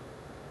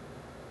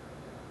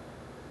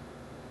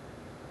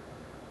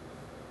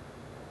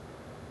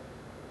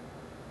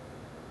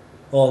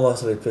 Well,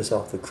 mostly piss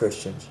off the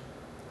Christians.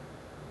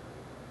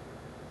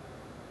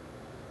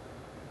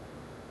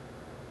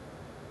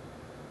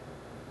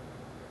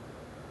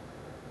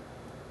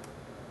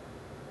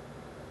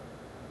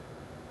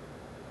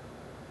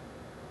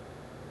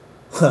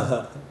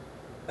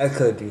 I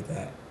could do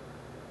that.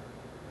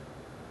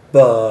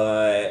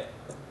 But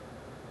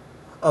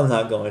I'm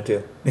not going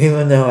to.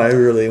 Even though I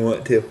really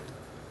want to.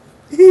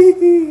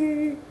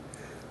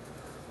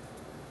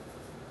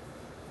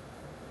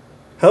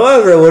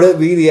 However, would it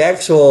be the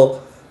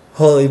actual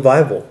Holy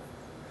Bible,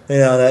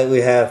 that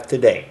we have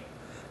today?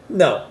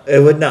 No, it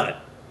would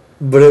not.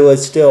 But it would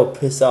still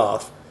piss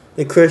off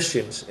the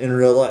Christians in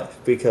real life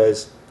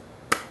because,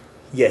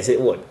 yes,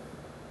 it would.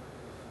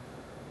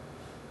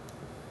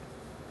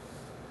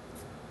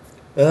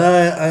 And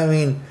I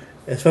mean,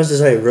 as much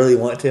as I really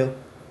want to,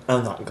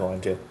 I'm not going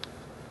to.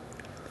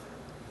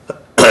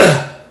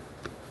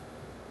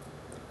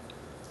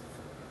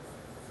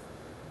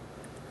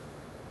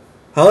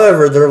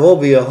 However, there will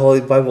be a Holy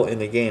Bible in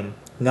the game.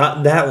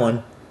 Not that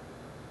one.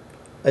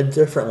 A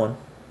different one.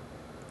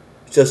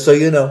 Just so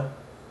you know.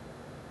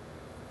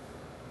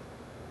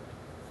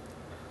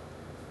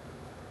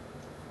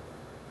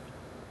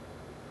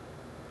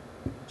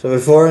 So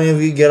before any of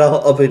you get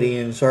all uppity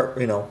and start,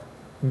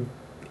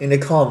 in the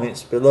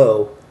comments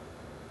below,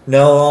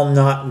 no, I'm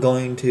not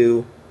going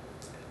to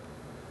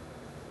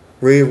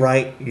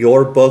rewrite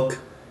your book.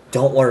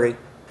 Don't worry.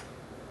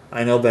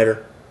 I know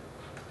better.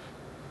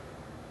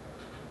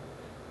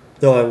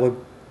 Though I would,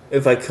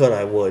 if I could,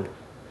 I would.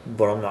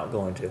 But I'm not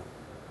going to.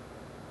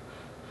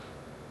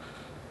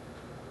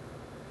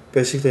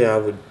 Basically, I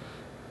would.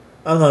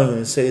 I'm not even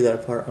going to say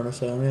that part,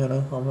 honestly. I'm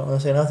not going to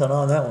say nothing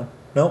on that one.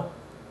 Nope.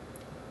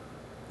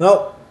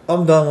 Nope.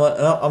 I'm done.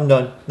 Nope, I'm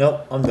done.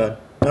 Nope, I'm done.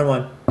 Never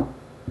mind.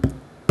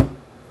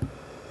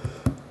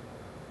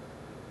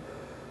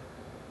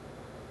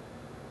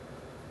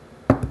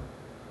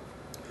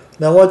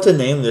 Now, what to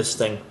name this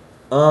thing?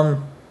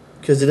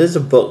 Because it is a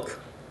book.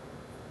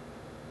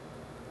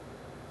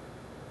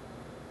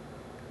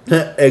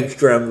 Egg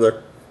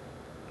scrambler.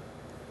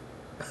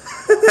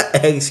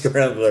 Egg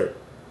scrambler.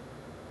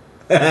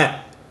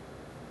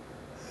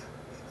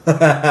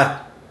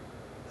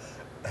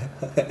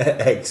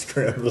 Egg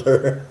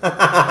scrambler.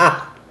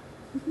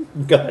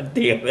 God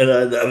damn it,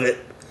 I love it.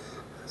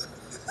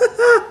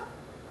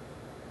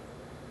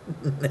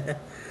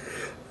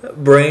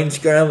 Brain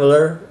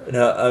scrambler.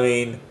 No, I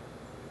mean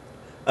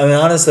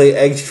honestly,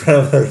 egg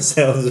scrambler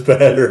sounds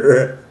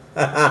better.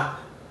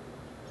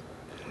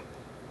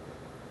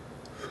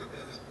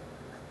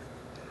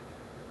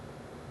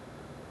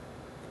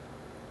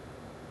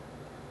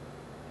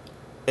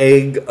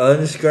 Egg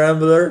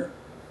unscrambler.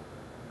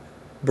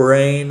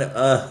 Brain.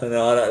 No,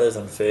 that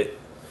doesn't fit.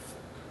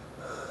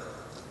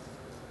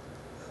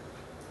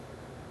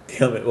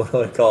 Damn it, what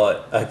do I call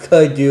it? I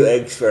could do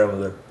egg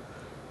scrambler.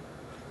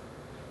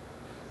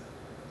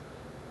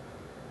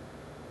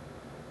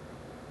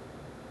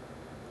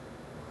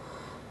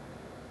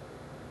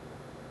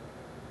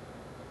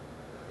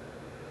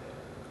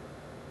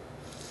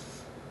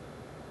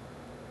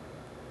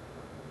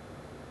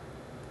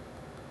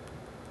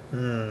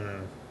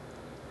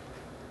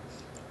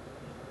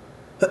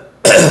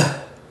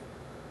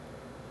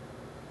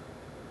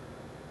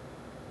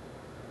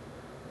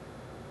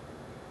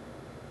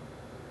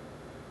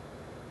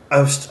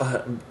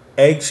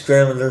 Egg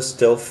scrambler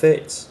still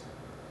fits.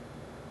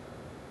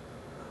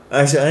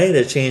 Actually, I need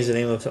to change the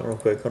name of something real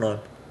quick. Hold on.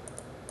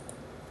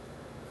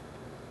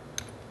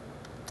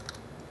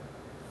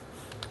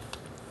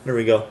 There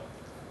we go.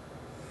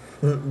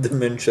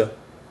 Dementia.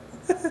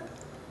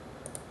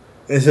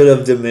 Instead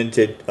of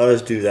demented, I'll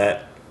just do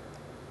that.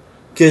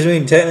 Because,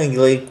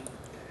 technically,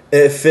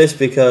 it fits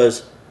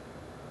because...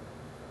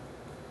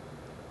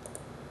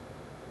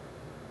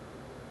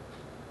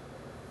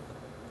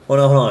 Hold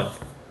on.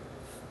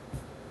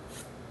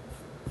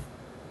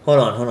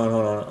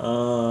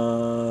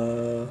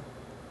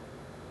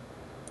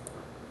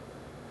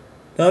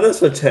 Now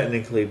this would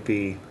technically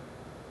be...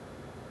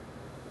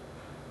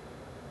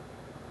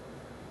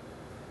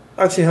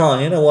 Actually, hold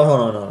on. You know what?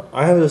 Hold on.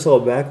 I have this all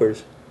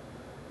backwards.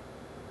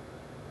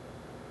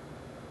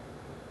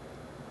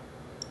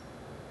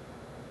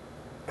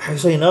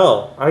 Actually,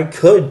 no. I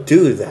could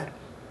do that.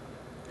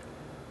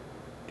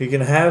 You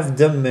can have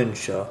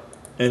dementia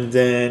and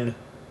then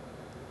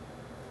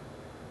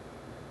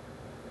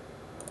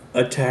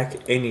attack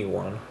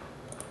anyone.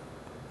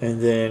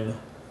 And then...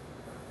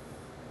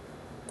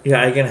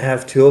 Yeah, I can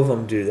have two of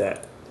them do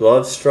that.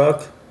 Love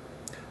struck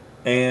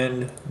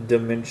and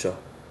dementia.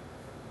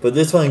 But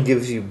this one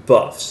gives you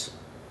buffs.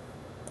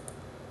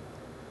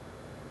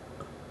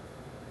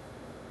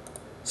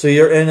 So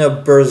you're in a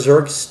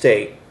berserk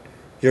state.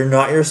 You're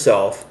not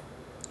yourself.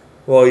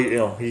 Well,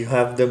 you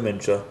have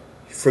dementia.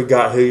 You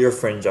forgot who your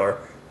friends are.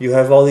 You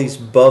have all these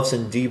buffs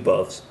and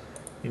debuffs.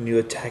 And you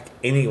attack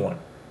anyone.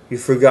 You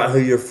forgot who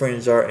your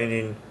friends are and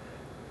then...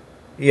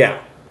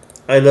 Yeah.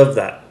 I love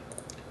that.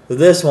 With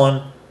this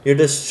one, you're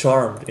just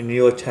charmed and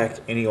you attack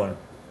anyone.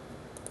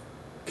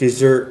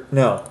 Because you're...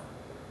 No.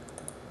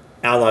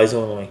 Allies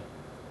only.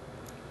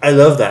 I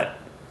love that.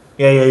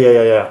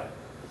 Yeah.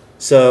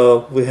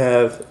 So we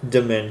have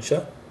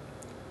dementia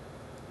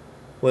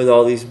with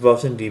all these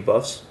buffs and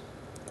debuffs.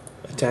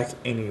 Attack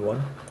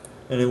anyone.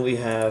 And then we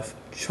have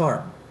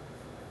charm.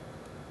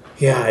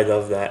 Yeah, I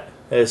love that.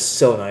 That is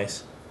so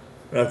nice.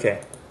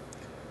 Okay.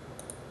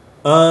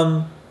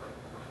 Okay,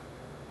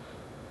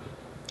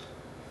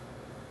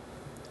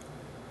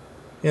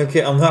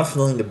 I'm not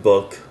feeling the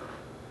book.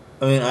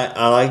 I mean,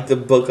 I like the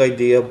book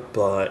idea,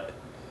 but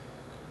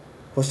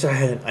what's that? I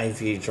had an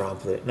IV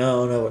droplet.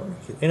 No.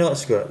 You know what?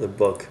 Screw it. The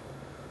book.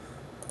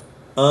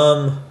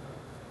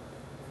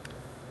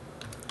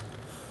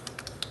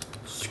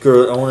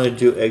 Screw it. I want to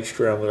do Egg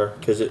Scrambler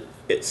because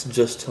it's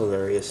just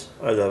hilarious.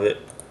 I love it.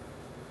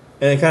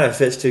 And it kind of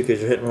fits too because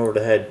you're hitting them over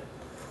the head.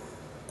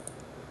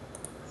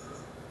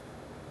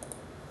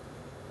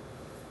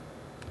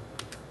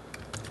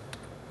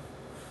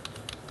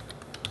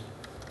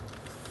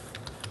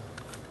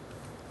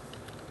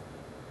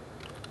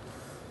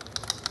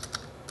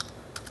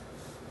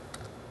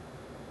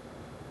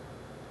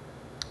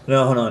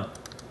 No, hold on.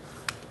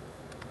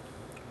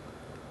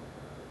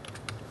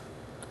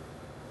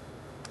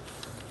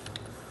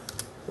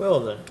 Well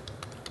then.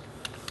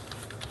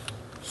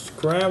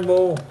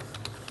 Scramble.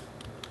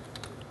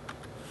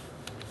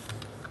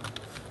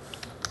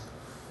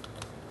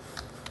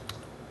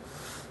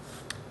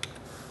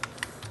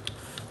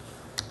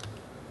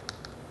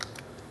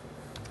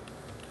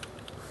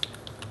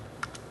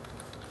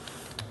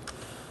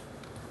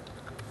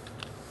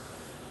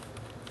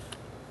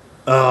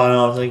 Oh,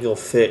 no, I don't think it'll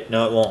fit.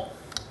 No, it won't.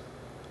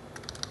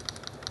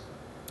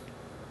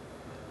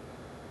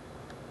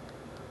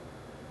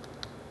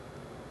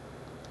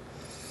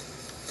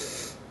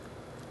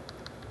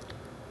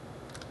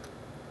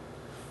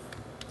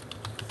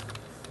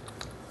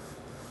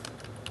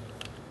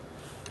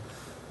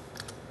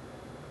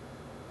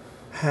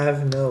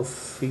 Have no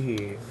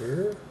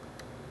fear.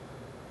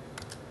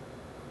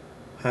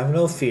 Have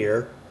no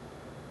fear.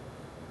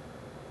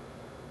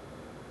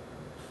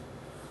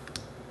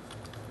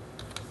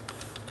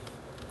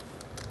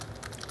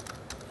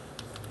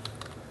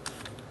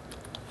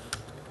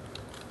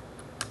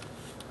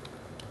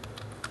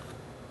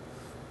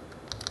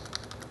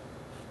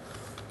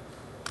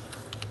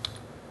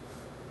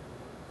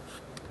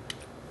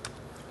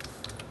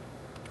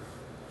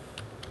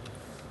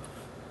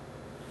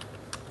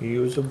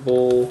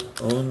 Usable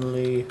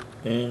only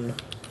in...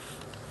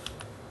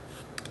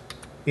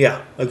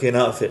 Yeah, okay,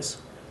 now it fits.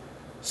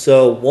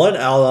 So, one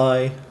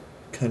ally,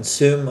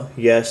 consume,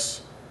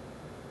 yes.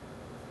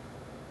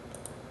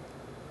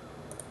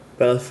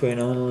 Battlefield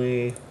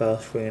only,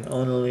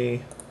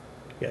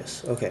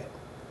 yes, okay.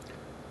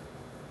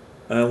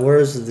 And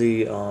where's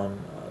the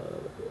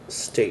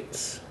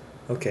states?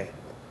 Okay.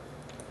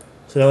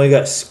 So now we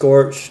got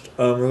Scorched.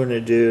 We're going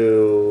to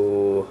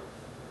do...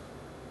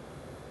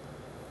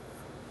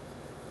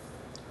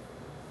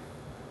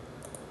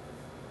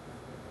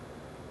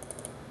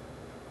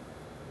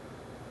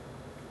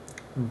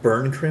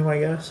 Burn Cream, I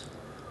guess?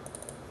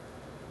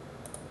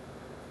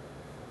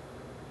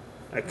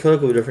 I could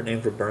look up a different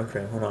name for Burn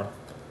Cream. Hold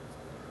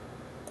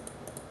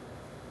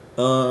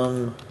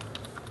on.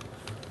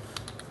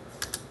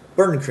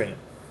 Burn Cream.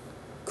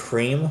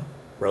 Cream?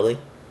 Really?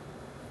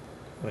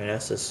 I mean,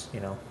 that's just, you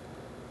know.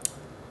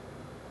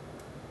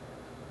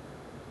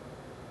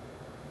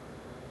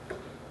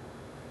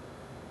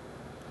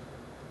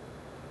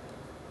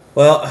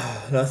 Well,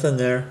 nothing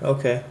there.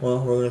 Okay, well,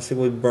 we're going to stick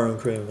with Burn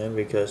Cream then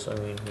because, I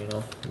mean, you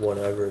know,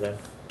 whatever then.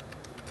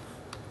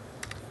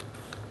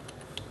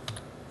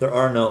 There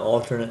are no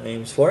alternate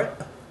names for it.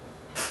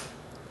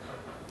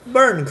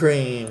 Burn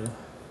Cream.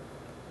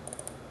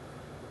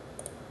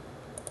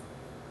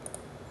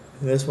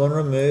 This one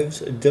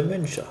removes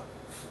dementia.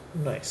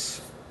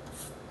 Nice.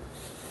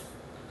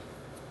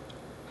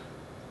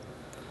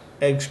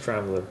 Egg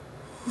Scrambler.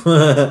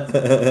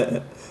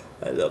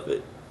 I love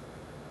it.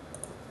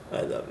 I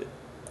love it.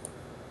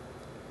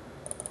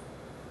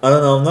 I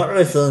don't know, I'm not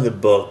really feeling the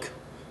book.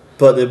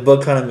 But the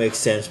book kind of makes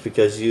sense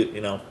because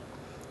you know,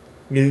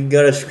 you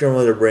gotta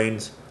scramble their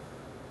brains.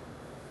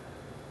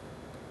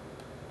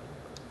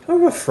 How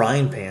about a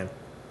frying pan?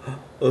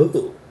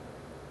 Ooh.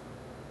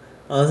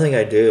 I don't think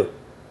I do.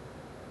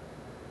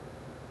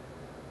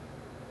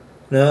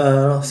 No,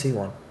 I don't see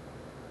one.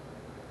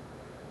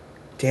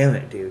 Damn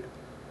it, dude.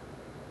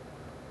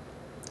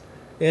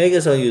 Yeah, I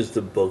guess I'll use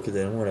the book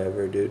then.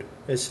 Whatever, dude.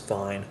 It's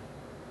fine.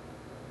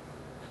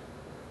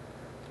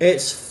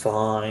 It's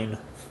fine.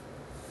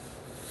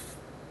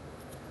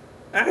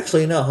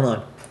 Actually, no, hold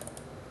on.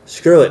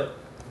 Screw it.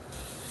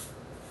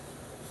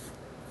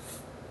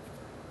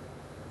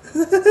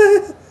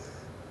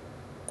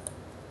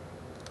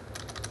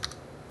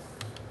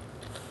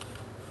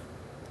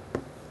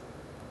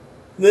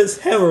 This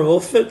hammer will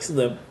fix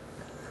them.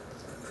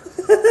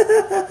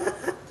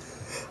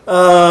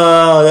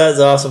 Oh, that's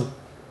awesome.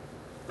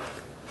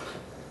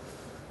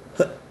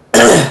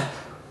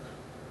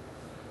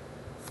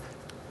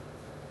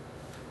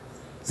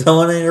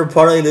 Someone in your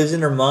party losing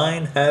their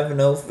mind? Have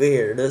no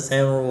fear. This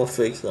hammer will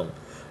fix them.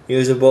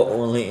 Usable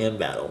only in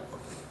battle.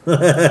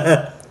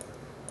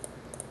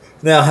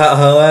 Now,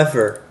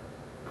 however,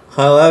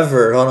 hold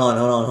on.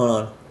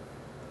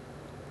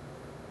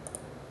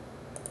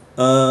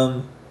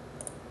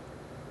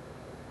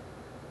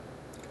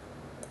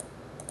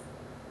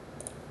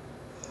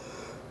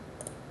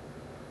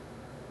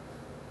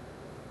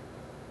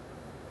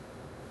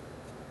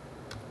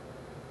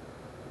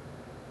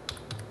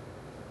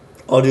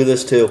 I'll do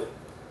this too.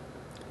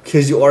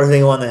 Because you are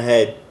hitting him on the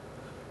head.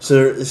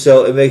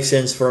 So it makes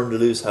sense for him to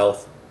lose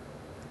health.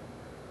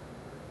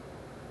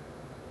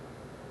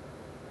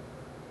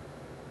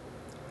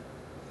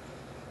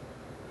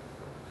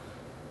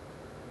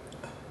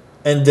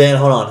 And then,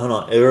 hold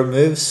on. It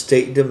removes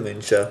state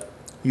dementia.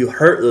 You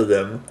hurt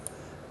them.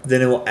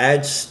 Then it will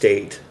add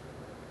state.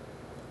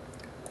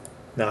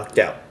 Knocked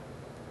out.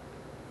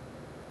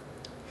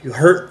 You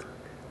hurt,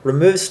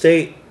 remove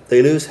state,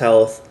 they lose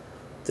health,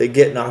 they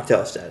get knocked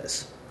out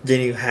status. Then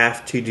you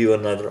have to do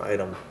another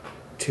item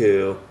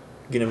to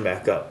get them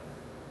back up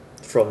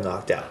from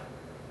knocked out.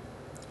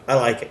 I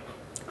like it.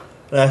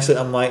 And actually,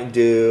 I might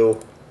do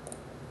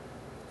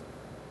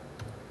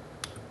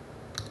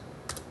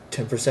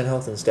 10%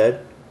 health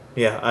instead.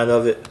 Yeah, I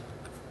love it.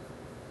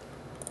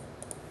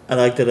 I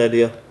like that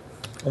idea.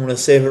 I'm going to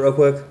save it real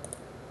quick.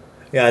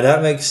 Yeah,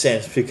 that makes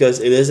sense because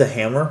it is a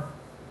hammer.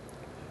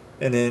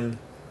 And then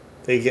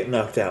they get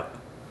knocked out.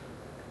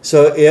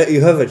 So yeah,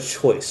 you have a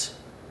choice.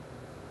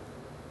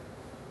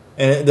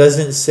 And it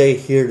doesn't say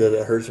here that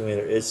it hurts them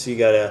either. It's you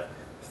gotta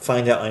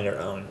find out on your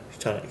own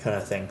kind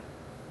of thing.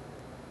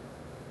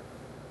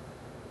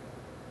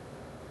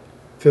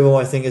 People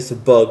might think it's a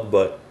bug,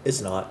 but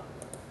it's not.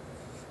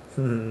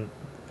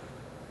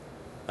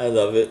 I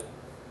love it.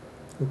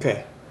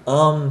 Okay.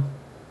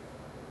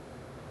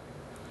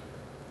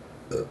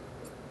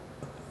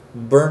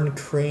 Burn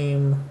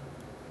cream.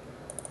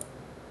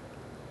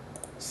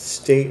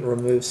 State,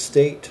 remove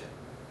state.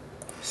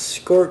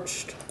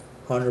 Scorched,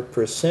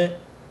 100%.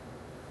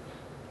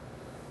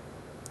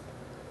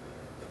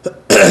 I'm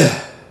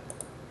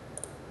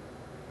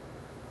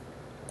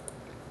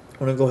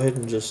going to go ahead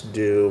and just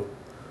do,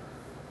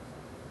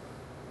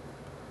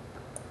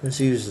 let's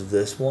use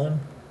this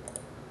one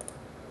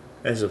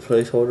as a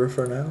placeholder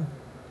for now.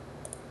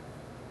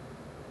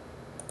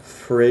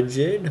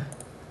 Frigid.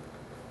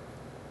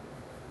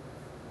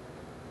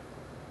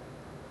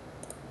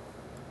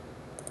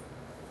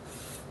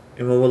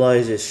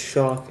 Immobilizes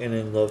shock and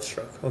then love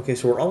struck. Okay,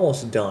 so we're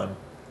almost done.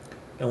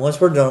 And once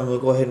we're done, we'll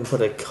go ahead and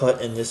put a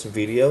cut in this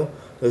video.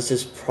 This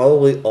is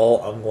probably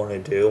all I'm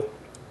going to do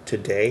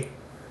today.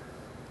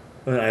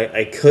 I mean,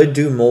 I could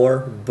do more,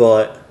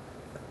 but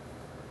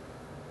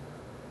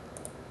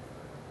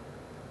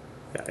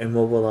yeah,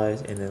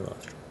 immobilize and then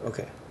love struck.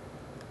 Okay.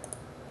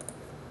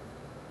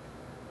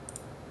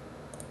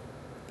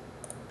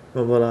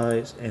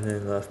 Immobilize and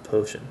then left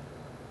potion.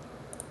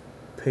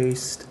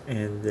 Paste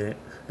and then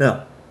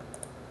no.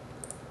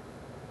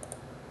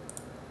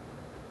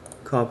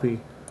 Copy,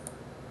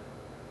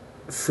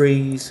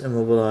 freeze,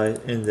 immobilize,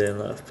 and then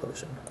left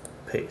potion.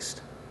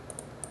 Paste.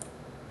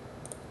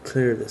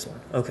 Clear this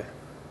one. Okay.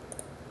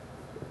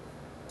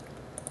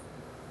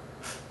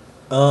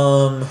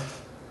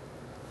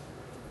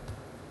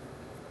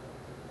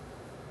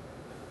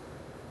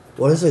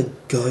 What is a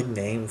good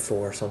name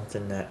for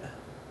something that...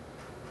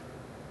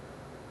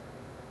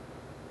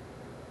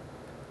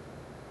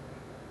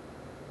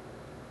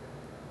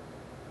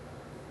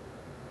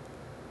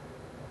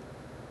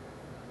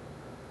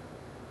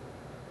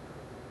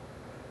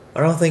 I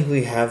don't think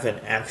we have an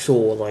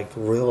actual, like,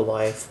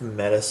 real-life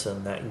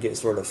medicine that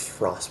gets rid of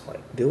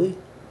frostbite, do we?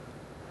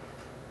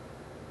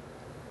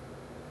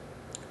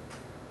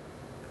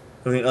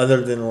 I mean, other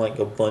than, like,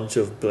 a bunch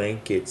of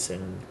blankets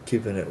and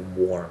keeping it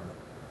warm.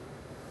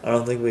 I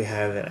don't think we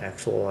have an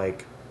actual,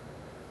 like...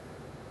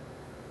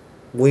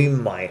 We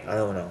might, I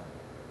don't know.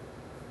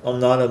 I'm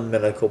not a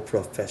medical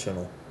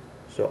professional,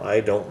 so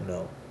I don't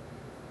know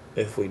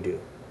if we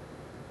do.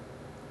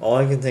 All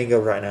I can think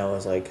of right now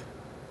is, like...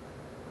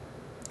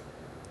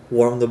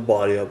 warm the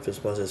body up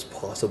as much as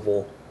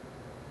possible.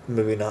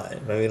 Maybe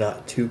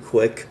not too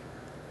quick.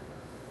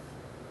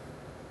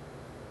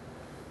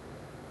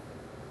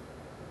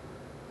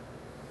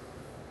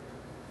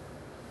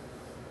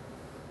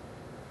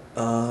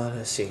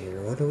 Let's see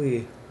here. What do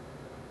we...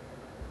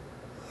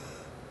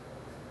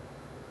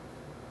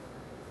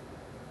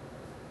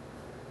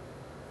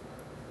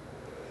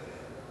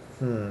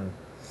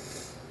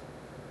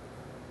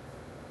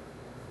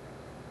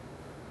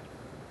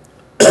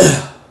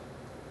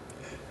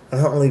 I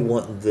don't really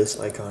want this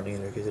icon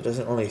either because it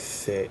doesn't really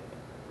fit.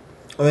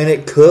 I mean,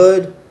 it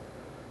could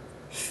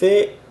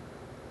fit.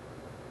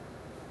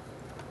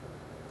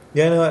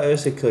 Yeah, no, I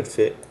guess it could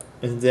fit.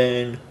 And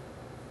then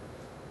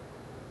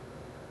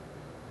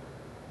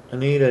I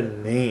need a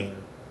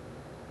name.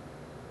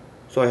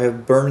 So I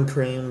have burn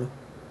cream,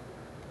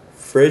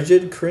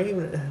 frigid cream.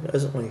 It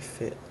doesn't really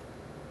fit.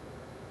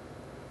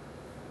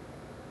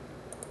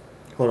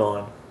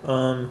 Hold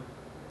on.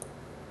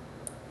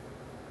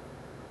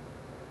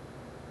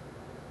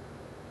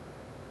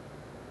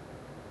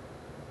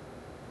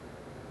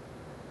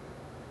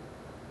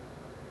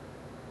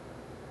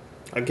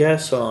 I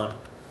guess on.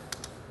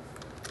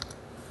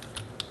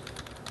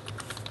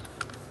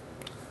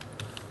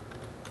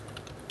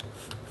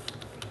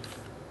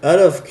 Out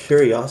of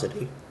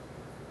curiosity.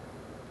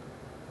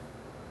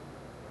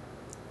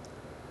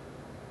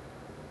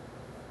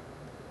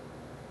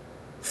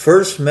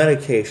 First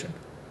medication.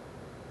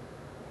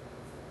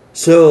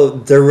 So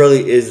there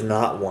really is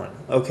not one.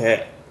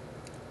 Okay.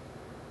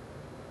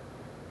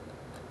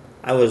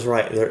 I was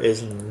right. There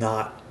is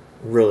not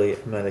really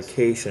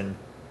medication.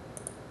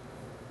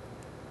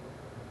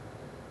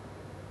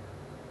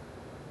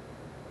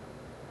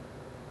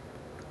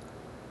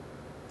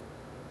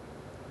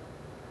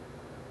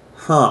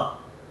 Huh.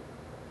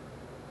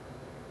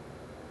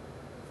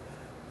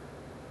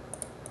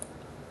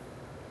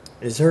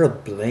 Is there a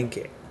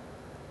blanket?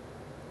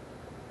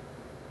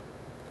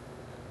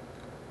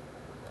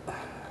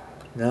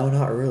 No,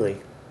 not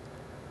really.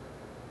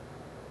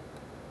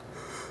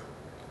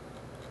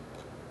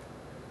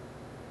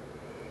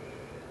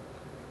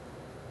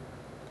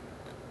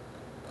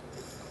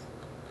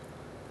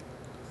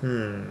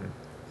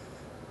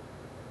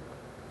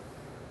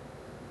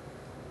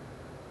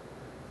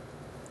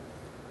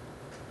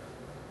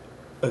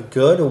 A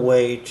good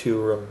way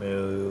to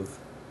remove.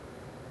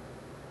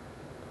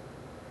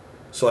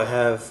 So I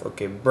have,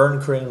 okay,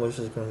 burn cream, which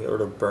is going to get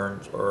rid of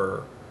burns,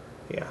 or,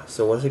 yeah.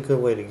 So what's a good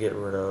way to get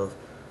rid of?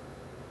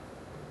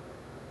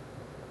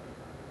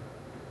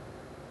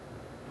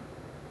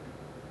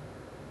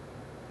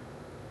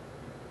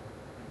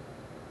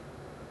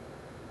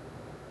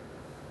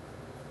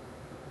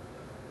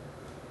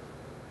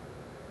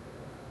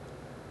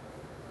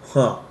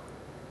 Huh.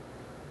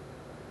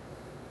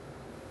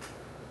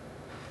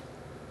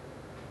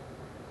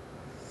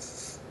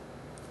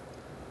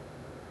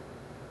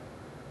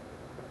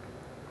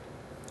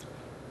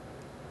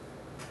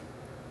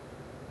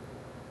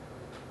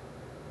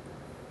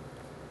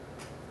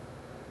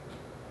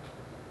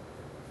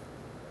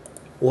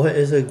 What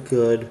is a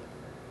good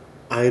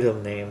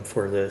item name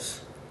for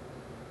this?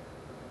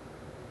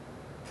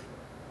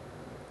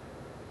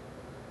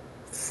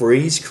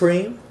 Freeze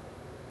cream?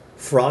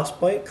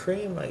 Frostbite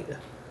cream?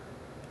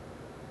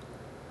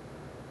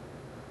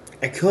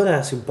 I could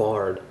ask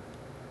Bard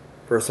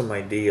for some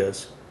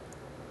ideas,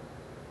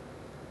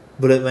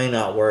 but it may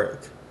not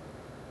work.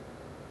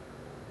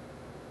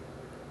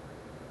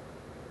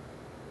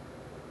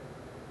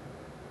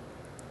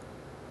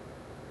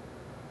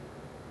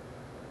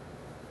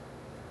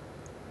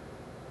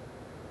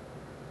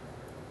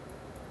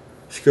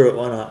 Screw it,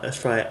 why not?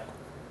 Let's try it.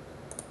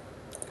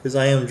 Because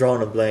I am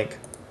drawing a blank.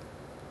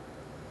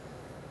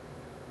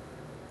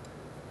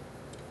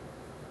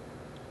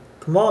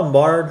 Come on,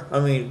 Bard. I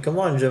mean, come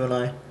on,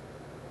 Gemini.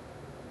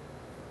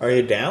 Are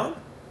you down?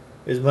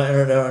 Is my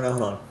internet down? No,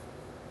 hold on.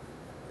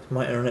 Is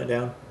my internet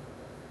down?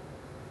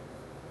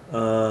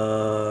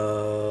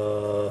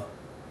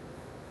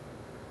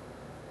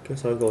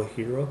 Guess I'll go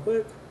here real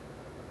quick.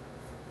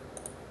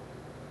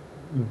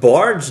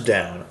 Bard's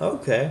down.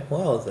 Okay,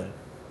 well then.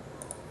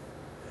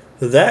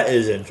 That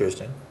is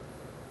interesting.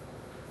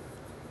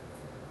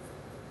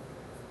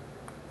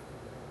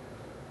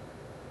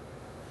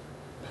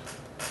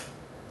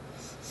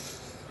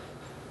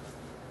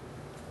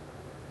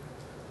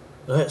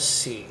 Let's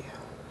see.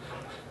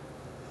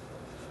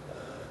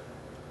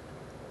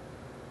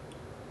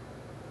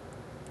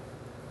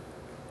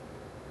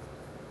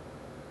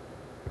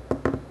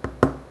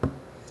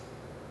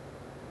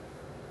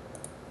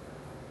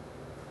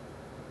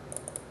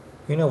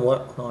 You know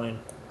what? Fine.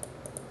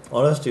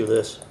 Well, let's do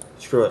this.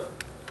 Screw it.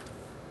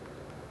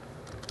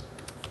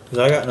 Because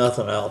I got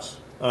nothing else.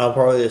 And I'll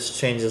probably just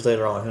change this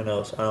later on. Who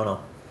knows? I don't know.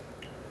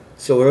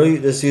 So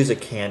we'll just use a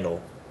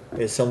candle.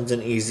 It's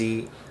something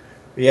easy.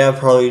 Yeah,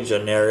 probably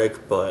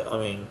generic, but I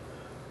mean,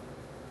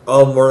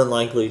 I'll more than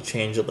likely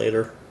change it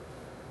later.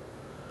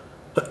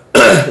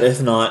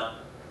 If not,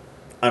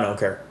 I don't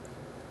care.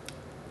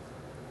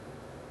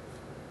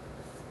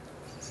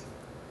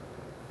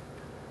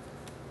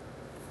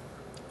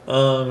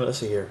 Let's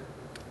see here.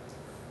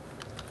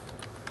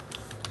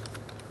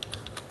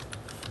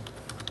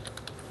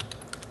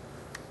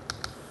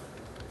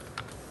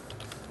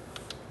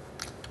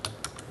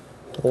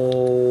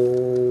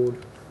 Hold.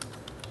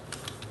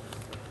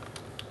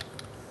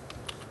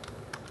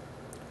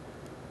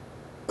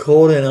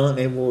 Cold and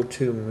unable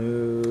to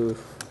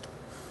move.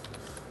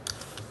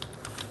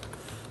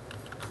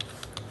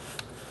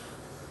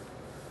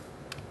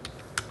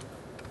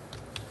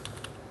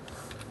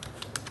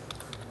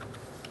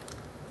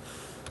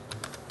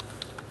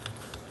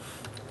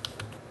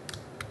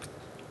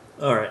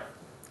 All right.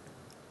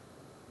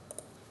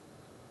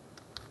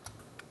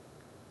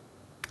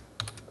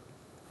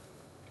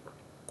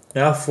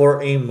 Now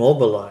for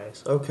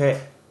immobilize. Okay.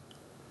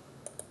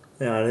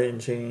 Now I didn't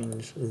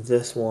change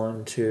this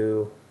one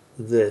to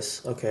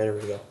this. Okay, there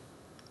we go.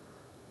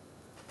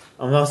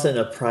 I'm not setting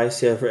a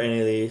price yet for any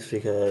of these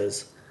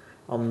because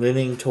I'm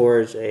leaning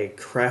towards a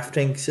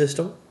crafting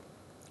system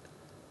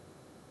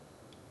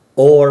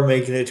or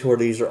making it to where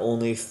these are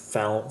only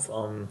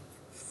found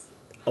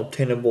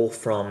obtainable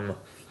from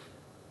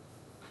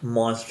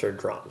monster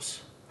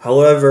drops.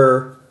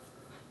 However,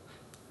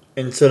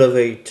 instead of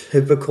a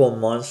typical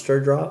monster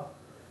drop,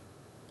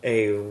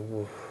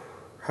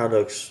 how to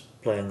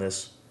explain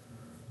this?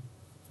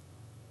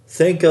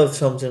 Think of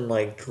something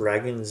like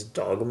Dragon's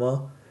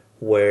Dogma,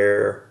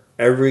 where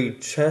every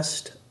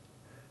chest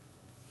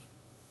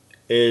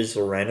is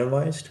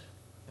randomized,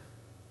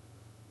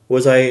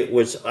 which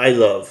I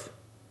love.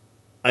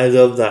 I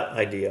love that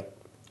idea,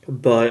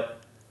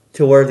 but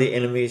to where the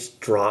enemies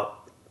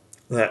drop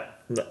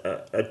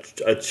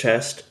a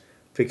chest,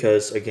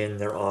 because again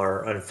there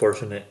are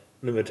unfortunate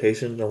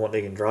limitations on what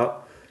they can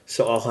drop.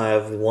 So I'll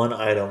have one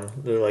item,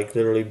 like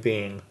literally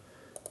being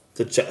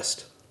the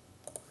chest,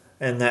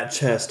 and that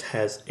chest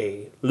has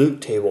a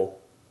loot table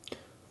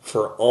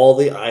for all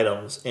the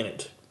items in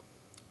it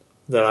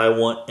that I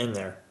want in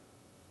there,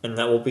 and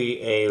that will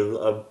be a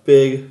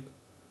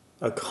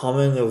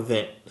common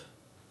event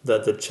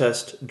that the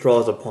chest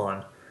draws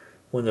upon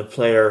when the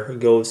player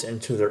goes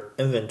into their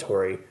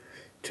inventory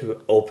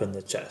to open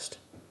the chest.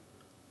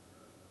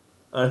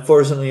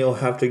 Unfortunately, you'll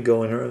have to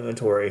go in your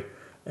inventory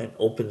and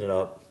open it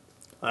up.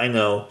 I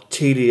know,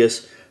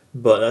 tedious,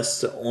 but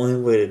that's the only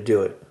way to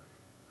do it.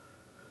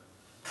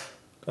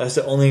 That's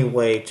the only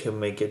way to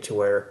make it to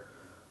where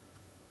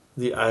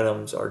the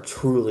items are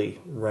truly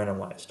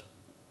randomized.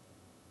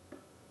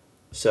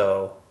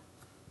 So,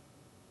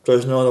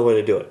 there's no other way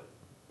to do it,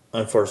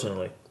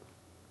 unfortunately.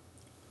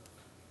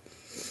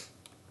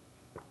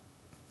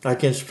 I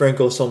can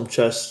sprinkle some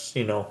chests,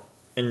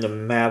 in the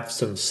maps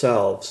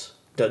themselves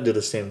that do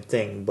the same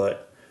thing,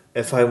 but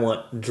if I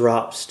want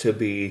drops to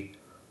be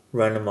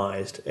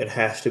randomized, it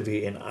has to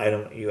be an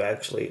item you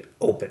actually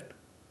open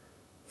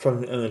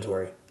from the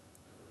inventory,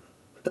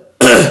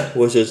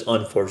 which is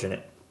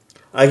unfortunate.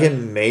 I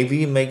can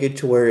maybe make it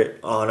to where it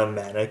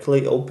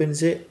automatically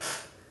opens it,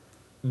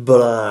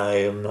 but I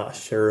am not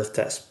sure if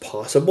that's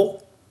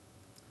possible,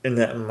 and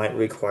that might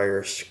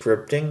require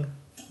scripting,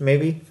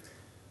 maybe.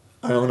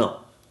 I don't know.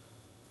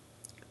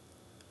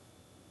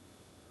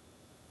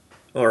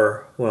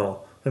 Or,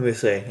 well, let me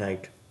say,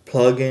 like,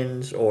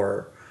 plugins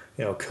or,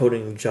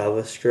 coding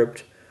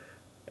JavaScript,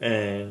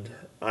 and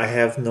I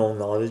have no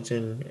knowledge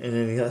in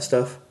any of that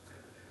stuff.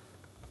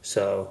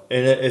 So,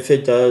 and if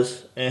it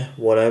does,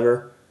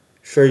 whatever.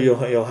 Sure,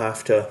 you'll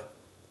have to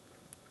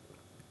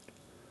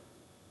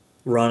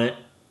run it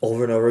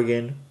over and over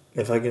again.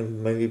 If I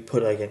can maybe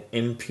put like an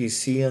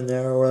NPC in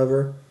there or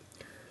whatever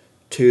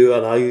to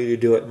allow you to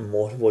do it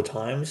multiple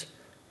times,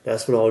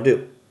 that's what I'll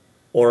do.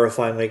 Or if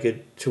I make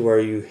it to where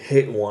you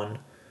hit one,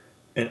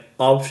 an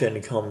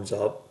option comes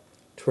up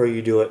to where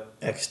you do it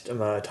X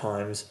amount of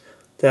times,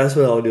 that's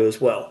what I'll do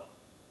as well.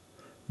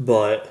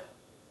 But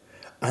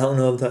I don't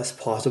know if that's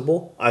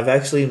possible. I've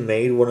actually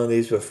made one of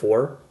these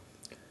before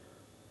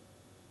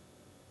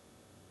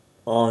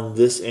on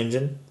this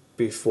engine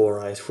before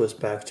I switched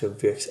back to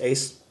VX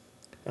Ace,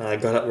 and I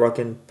got it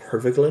working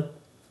perfectly.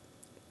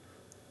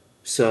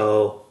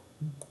 So,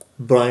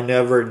 but I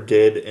never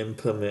did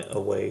implement a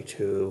way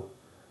to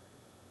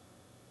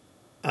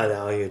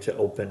allow you to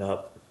open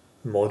up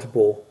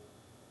multiple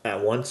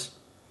at once.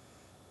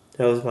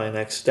 That was my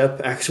next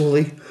step,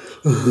 actually.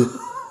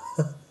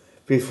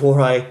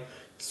 Before I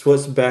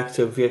switched back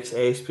to VX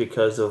Ace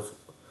because of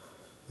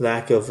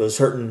lack of a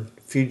certain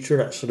feature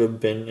that should have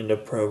been in the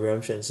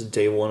program since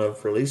day one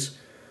of release.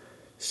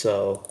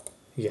 So,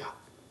 yeah.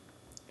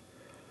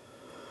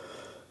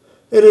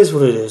 It is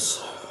what it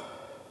is.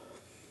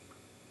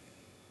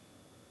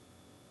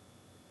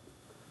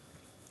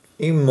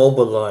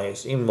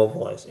 Immobilize. You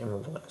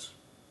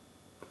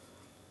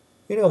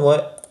know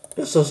what?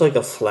 This looks like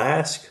a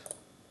flask.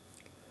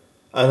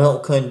 I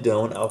don't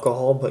condone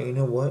alcohol, but you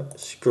know what?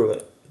 Screw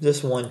it.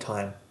 This one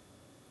time.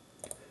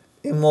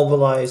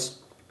 Immobilize.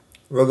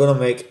 We're gonna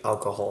make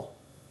alcohol.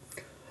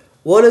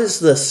 What is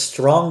the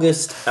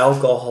strongest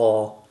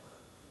alcohol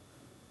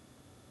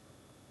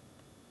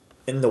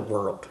in the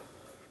world?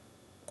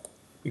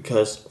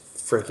 Because,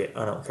 frick it,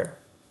 I don't care.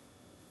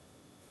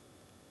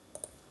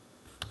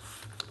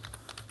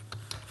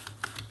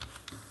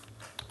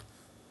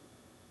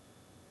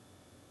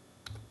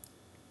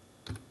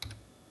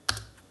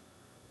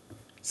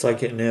 It's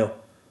like it new.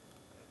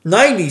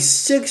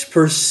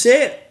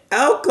 96%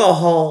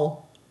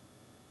 alcohol.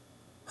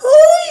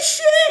 Holy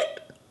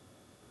shit.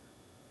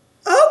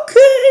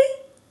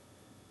 Okay.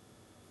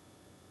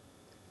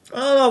 I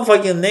don't know if I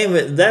can name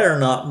it that or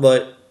not,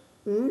 but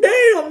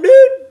damn,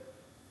 dude.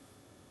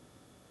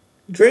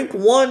 Drink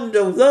one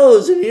of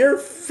those and you're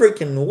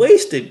freaking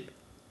wasted.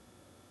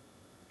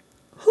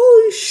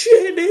 Holy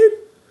shit, dude.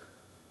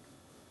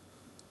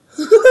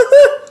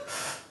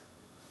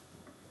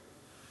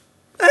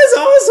 That's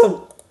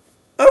awesome.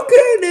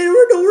 Okay,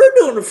 dude, we're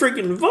doing a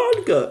freaking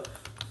vodka.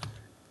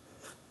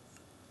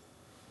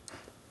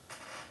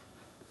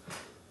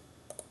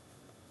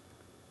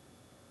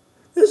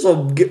 This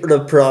will get rid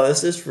of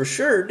paralysis for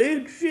sure,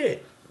 dude.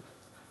 Shit.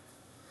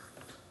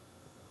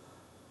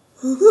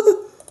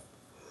 Hold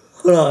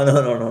on,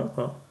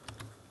 no.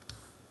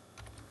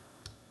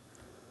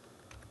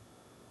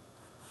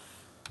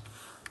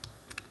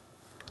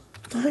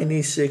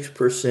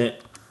 96%.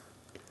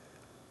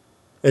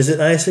 Is it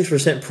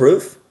 96%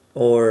 proof?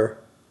 Or...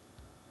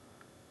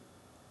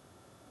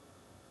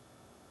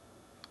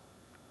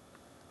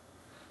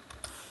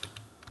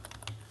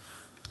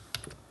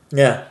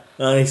 Yeah,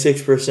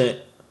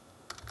 96%.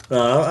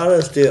 No, I'll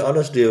just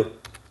do.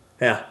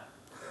 Yeah.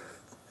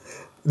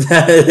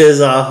 That is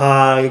a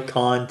high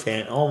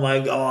content. Oh my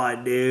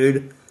god,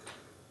 dude.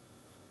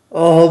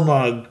 Oh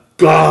my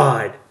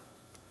god.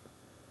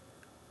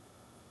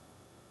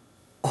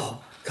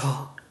 Oh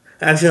god.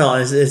 Actually, no.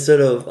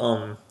 Instead of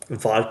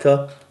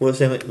vodka, we'll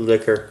say like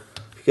liquor,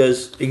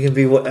 because it can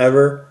be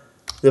whatever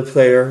the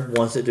player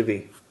wants it to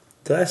be.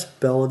 Did I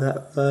spell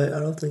that right? I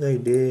don't think I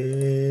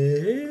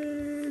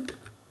did.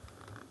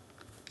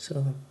 Son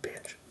of a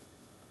bitch.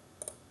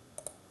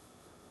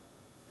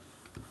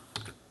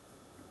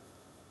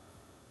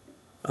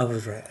 I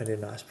was right. I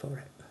did not spell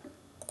right.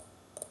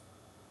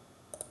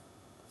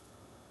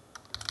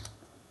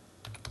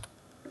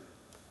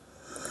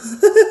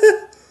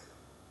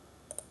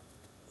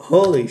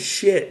 Holy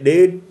shit,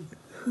 dude.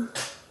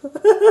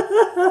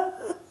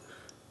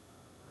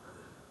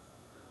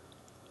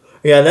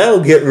 Yeah, that will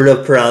get rid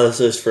of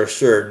paralysis for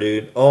sure,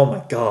 dude. Oh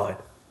my god.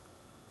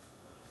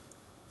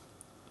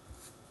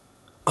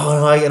 Oh,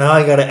 now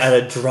I gotta add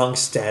a drunk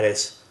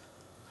status.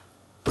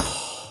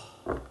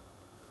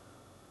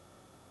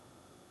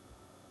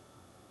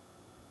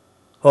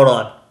 Hold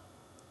on.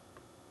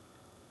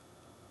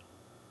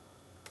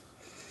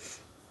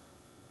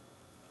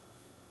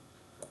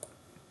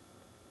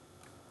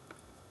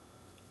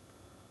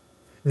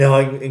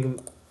 No,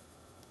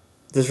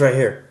 this right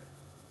here.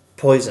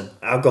 Poison.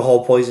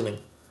 Alcohol poisoning.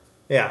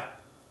 Yeah.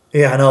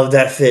 Yeah, I know,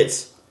 that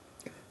fits.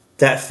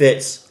 That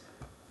fits.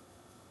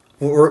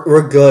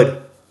 We're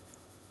good.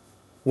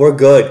 We're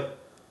good.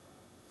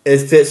 It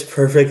fits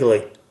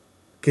perfectly.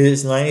 Because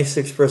it's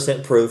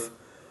 96% proof.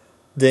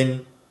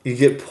 Then you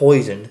get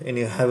poisoned and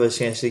you have a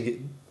chance to get...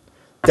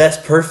 That's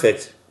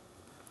perfect.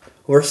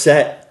 We're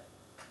set.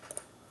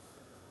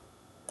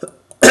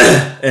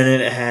 And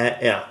then it had...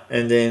 Yeah.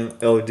 And then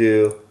it'll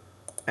do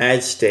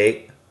add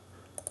state.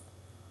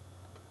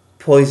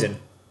 Poison.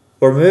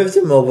 Removes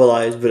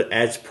immobilize, but it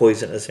adds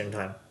poison at the same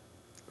time.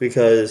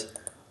 Because,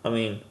 I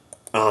mean,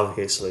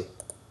 obviously.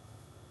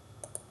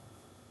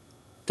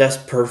 That's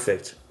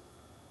perfect.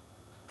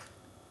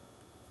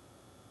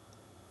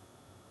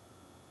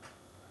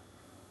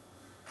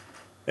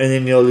 And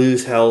then you'll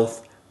lose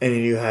health, and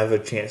then you have a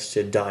chance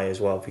to die as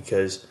well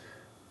because,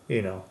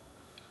 you know,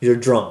 you're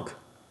drunk.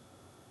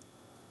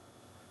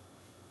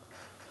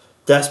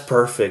 That's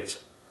perfect.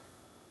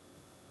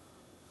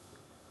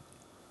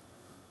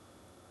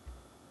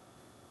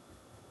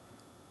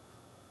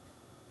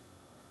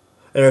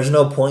 And there's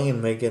no point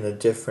in making a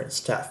different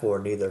stat for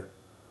it either.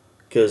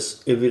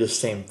 Because it'd be the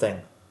same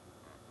thing.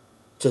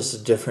 Just a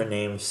different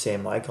name,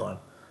 same icon.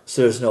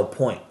 So there's no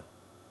point.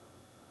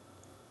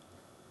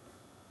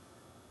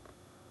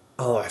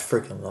 Oh, I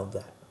freaking love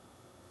that.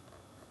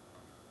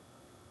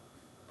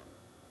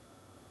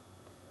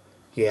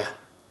 Yeah,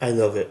 I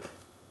love it.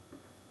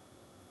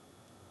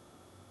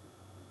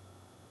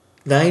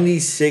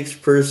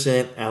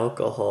 96%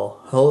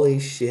 alcohol. Holy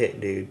shit,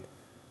 dude.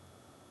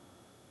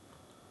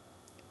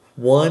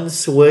 One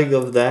swig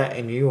of that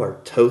and you are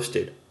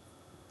toasted.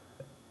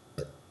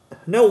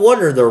 No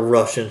wonder the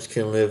Russians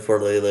can live where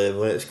they live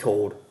when it's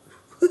cold.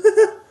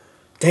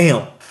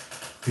 Damn.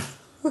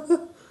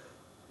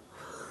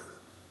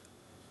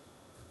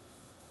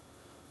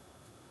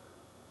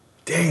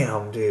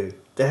 Damn, dude.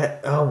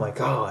 That, oh my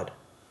god.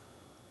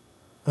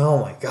 Oh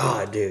my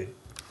god, dude.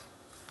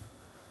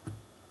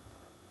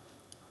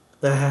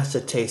 That has to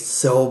taste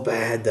so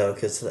bad though,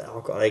 because the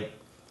alcohol, like,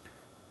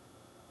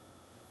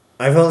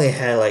 I've only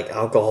had like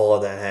alcohol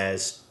that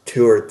has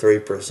 2 or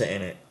 3%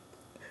 in it.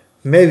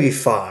 Maybe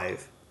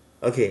 5.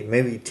 Okay,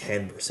 maybe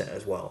 10%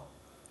 as well.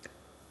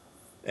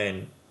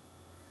 And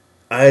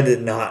I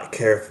did not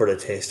care for the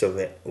taste of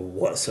it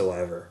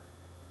whatsoever.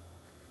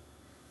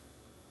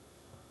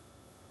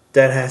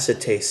 That has to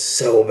taste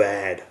so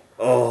bad.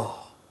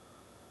 Oh.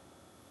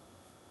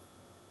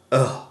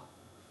 Oh.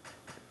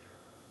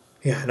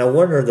 Yeah, no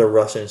wonder the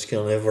Russians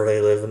can live where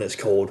they live when it's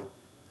cold.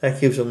 That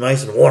keeps them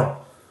nice and warm.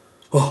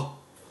 Oh.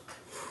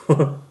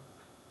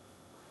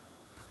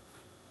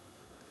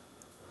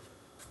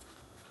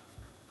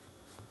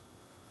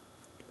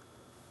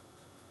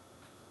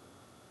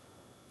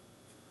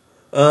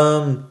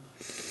 um.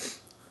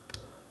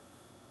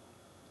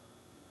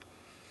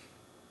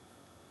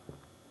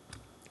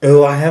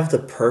 Oh, I have the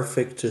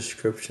perfect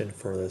description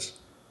for this.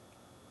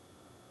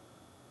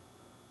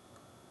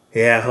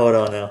 Yeah, hold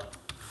on now.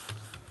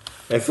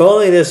 If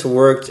only this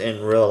worked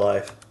in real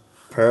life.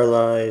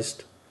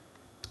 Paralyzed.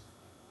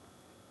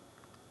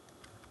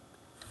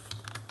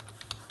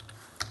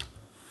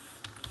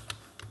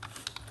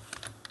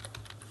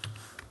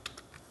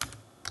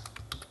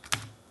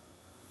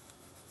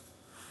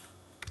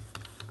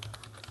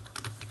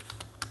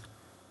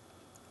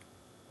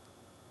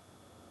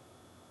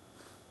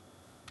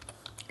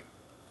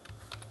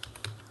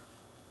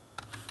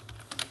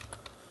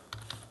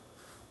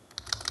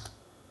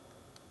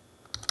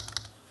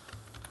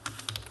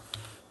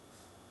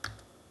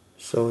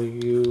 So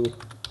you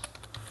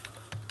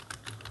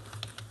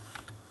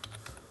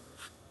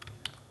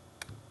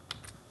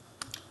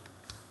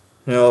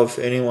know, if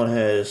anyone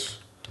has,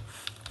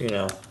 you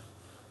know,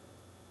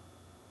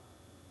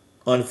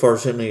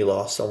 unfortunately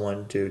lost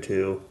someone due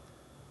to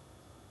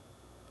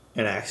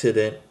an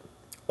accident,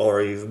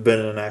 or you've been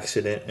in an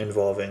accident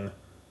involving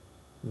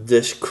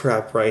this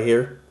crap right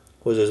here,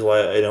 which is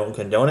why I don't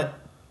condone it.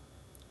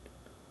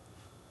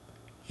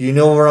 You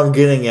know where I'm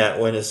getting at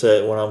when it's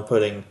when I'm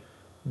putting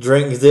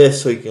drink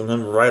this so you can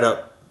limp right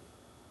up.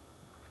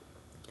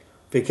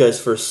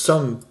 Because for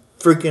some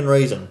freaking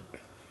reason,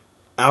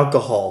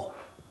 alcohol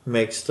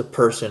makes the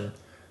person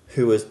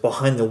who is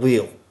behind the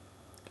wheel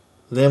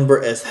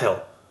limber as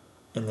hell,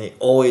 and they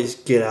always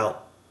get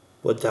out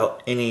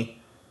without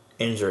any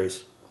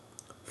injuries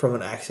from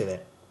an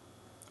accident.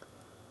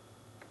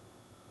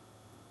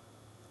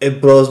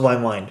 It blows my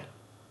mind.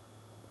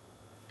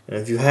 And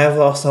if you have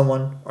lost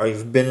someone or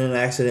you've been in an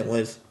accident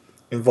with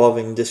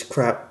involving this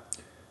crap,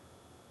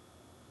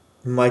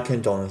 my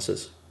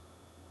condolences.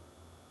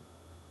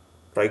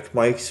 Like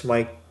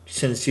my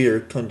sincere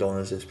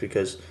condolences,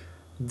 because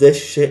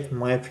this shit, in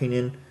my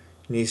opinion,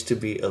 needs to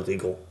be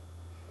illegal.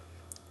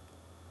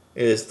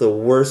 It is the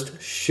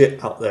worst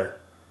shit out there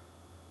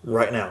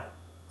right now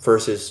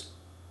versus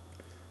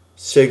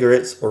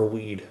cigarettes or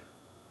weed.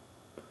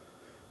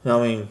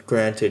 Now, I mean,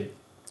 granted,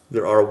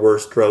 there are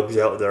worse drugs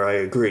out there, I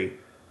agree.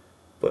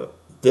 But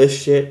this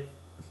shit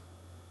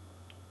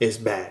is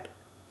bad.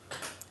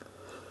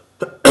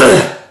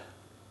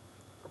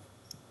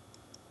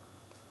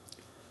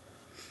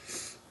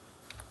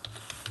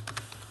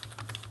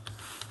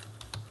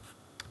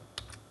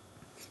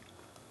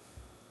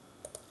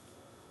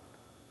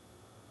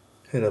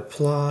 Hit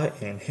apply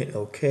and hit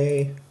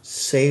OK.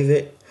 Save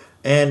it.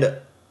 And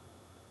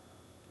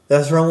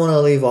that's where I want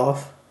to leave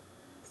off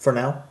for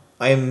now.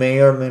 I may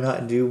or may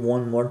not do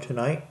one more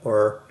tonight,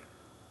 or,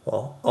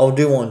 well, I'll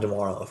do one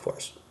tomorrow, of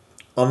course.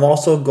 I'm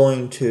also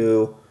going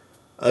to,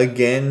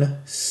 again,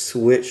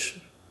 switch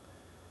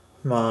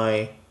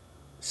my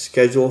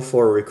schedule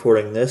for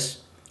recording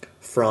this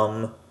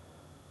from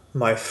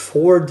my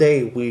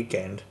 4-day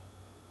weekend,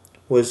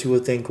 which you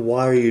would think,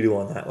 why are you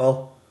doing that?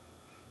 Well,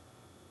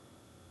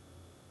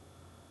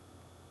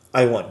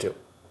 I want to.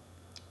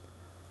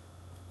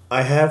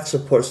 I have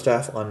support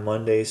staff on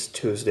Mondays,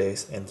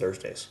 Tuesdays, and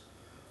Thursdays.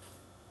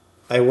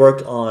 I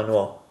worked on,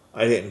 well,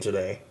 I didn't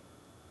today.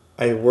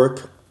 I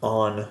work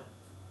on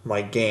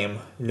my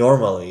game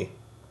normally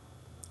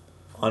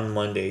on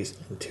Mondays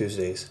and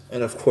Tuesdays,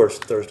 and of course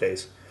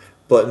Thursdays.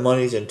 But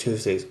Mondays and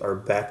Tuesdays are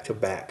back to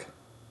back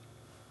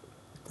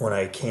when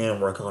I can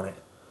work on it.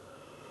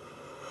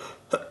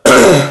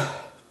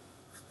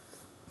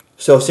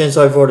 So since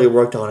I've already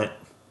worked on it,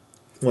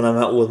 when I'm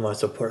out with my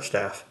support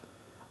staff,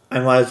 I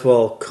might as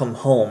well come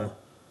home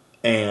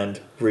and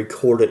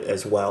record it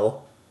as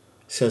well,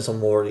 since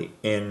I'm already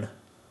in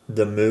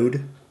the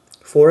mood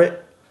for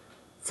it,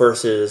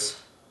 versus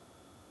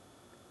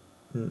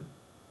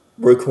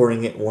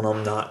recording it when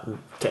I'm not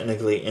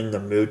technically in the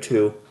mood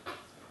to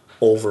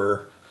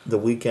over the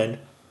weekend.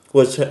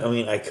 Which, I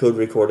mean, I could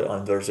record it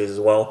on Thursdays as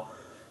well,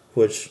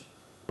 which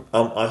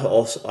I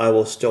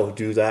will still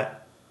do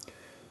that.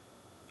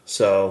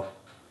 So,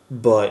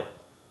 but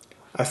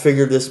I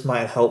figured this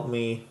might help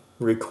me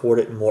record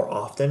it more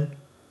often,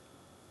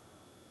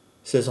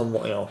 since I'm,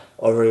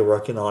 already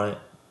working on it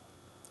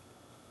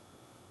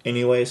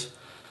anyways.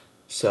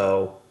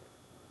 So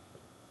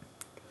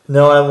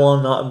no, I will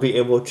not be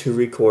able to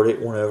record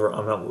it whenever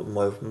I'm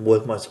not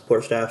with my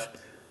support staff,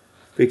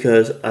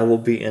 because I will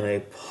be in a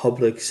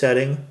public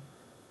setting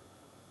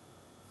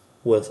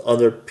with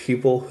other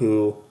people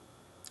who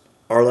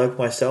are like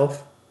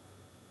myself,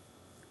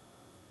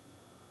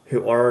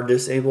 who are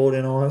disabled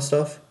and all that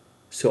stuff.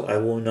 So I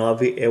will not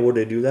be able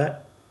to do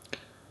that,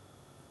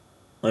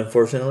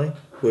 unfortunately,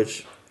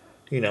 which,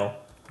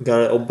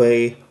 gotta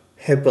obey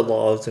HIPAA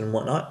laws and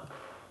whatnot.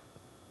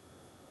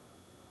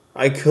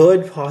 I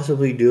could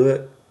possibly do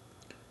it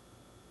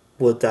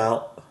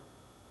without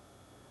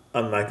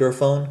a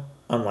microphone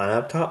on my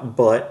laptop,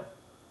 but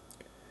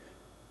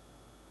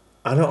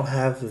I don't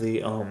have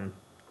I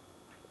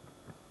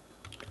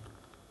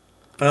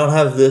don't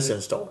have this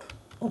installed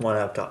on my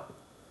laptop.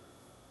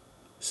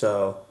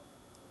 So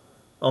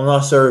I'm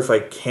not sure if I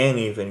can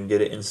even get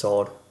it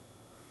installed.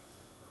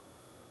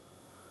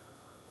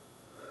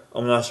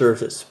 I'm not sure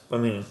if it's,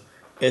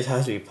 it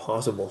has to be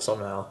possible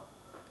somehow,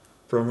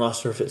 but I'm not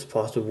sure if it's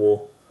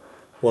possible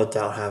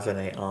without having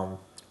a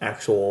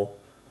actual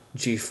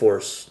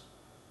GeForce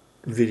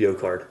video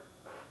card,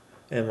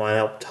 and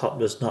my laptop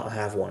does not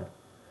have one.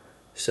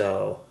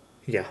 So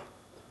yeah,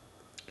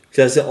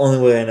 that's the only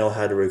way I know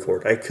how to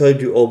record. I could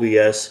do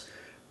OBS,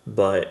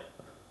 but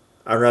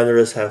I'd rather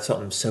just have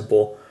something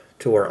simple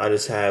to where I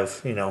just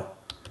have,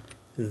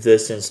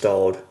 this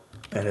installed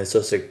and it's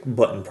just a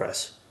button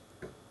press.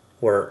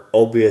 Where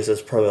OBS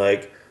is probably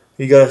like,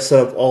 you gotta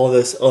set up all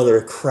this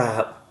other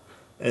crap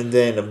and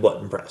then a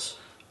button press.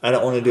 I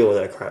don't want to deal with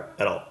that crap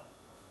at all.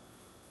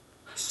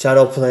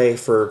 Shadowplay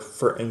for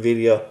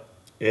NVIDIA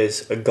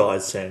is a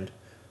godsend.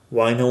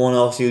 Why no one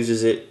else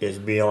uses it is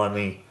beyond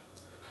me.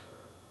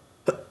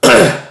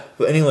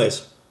 But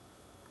anyways,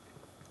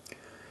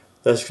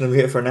 that's going to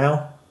be it for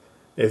now.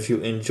 If you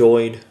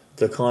enjoyed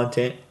the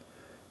content,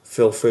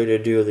 feel free to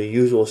do the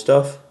usual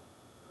stuff.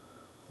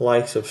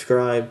 Like,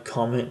 subscribe,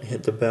 comment,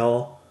 hit the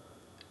bell.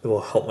 It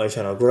will help my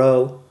channel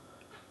grow.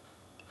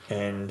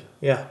 And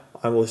yeah,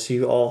 I will see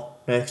you all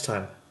next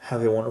time.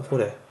 Have a wonderful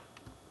day.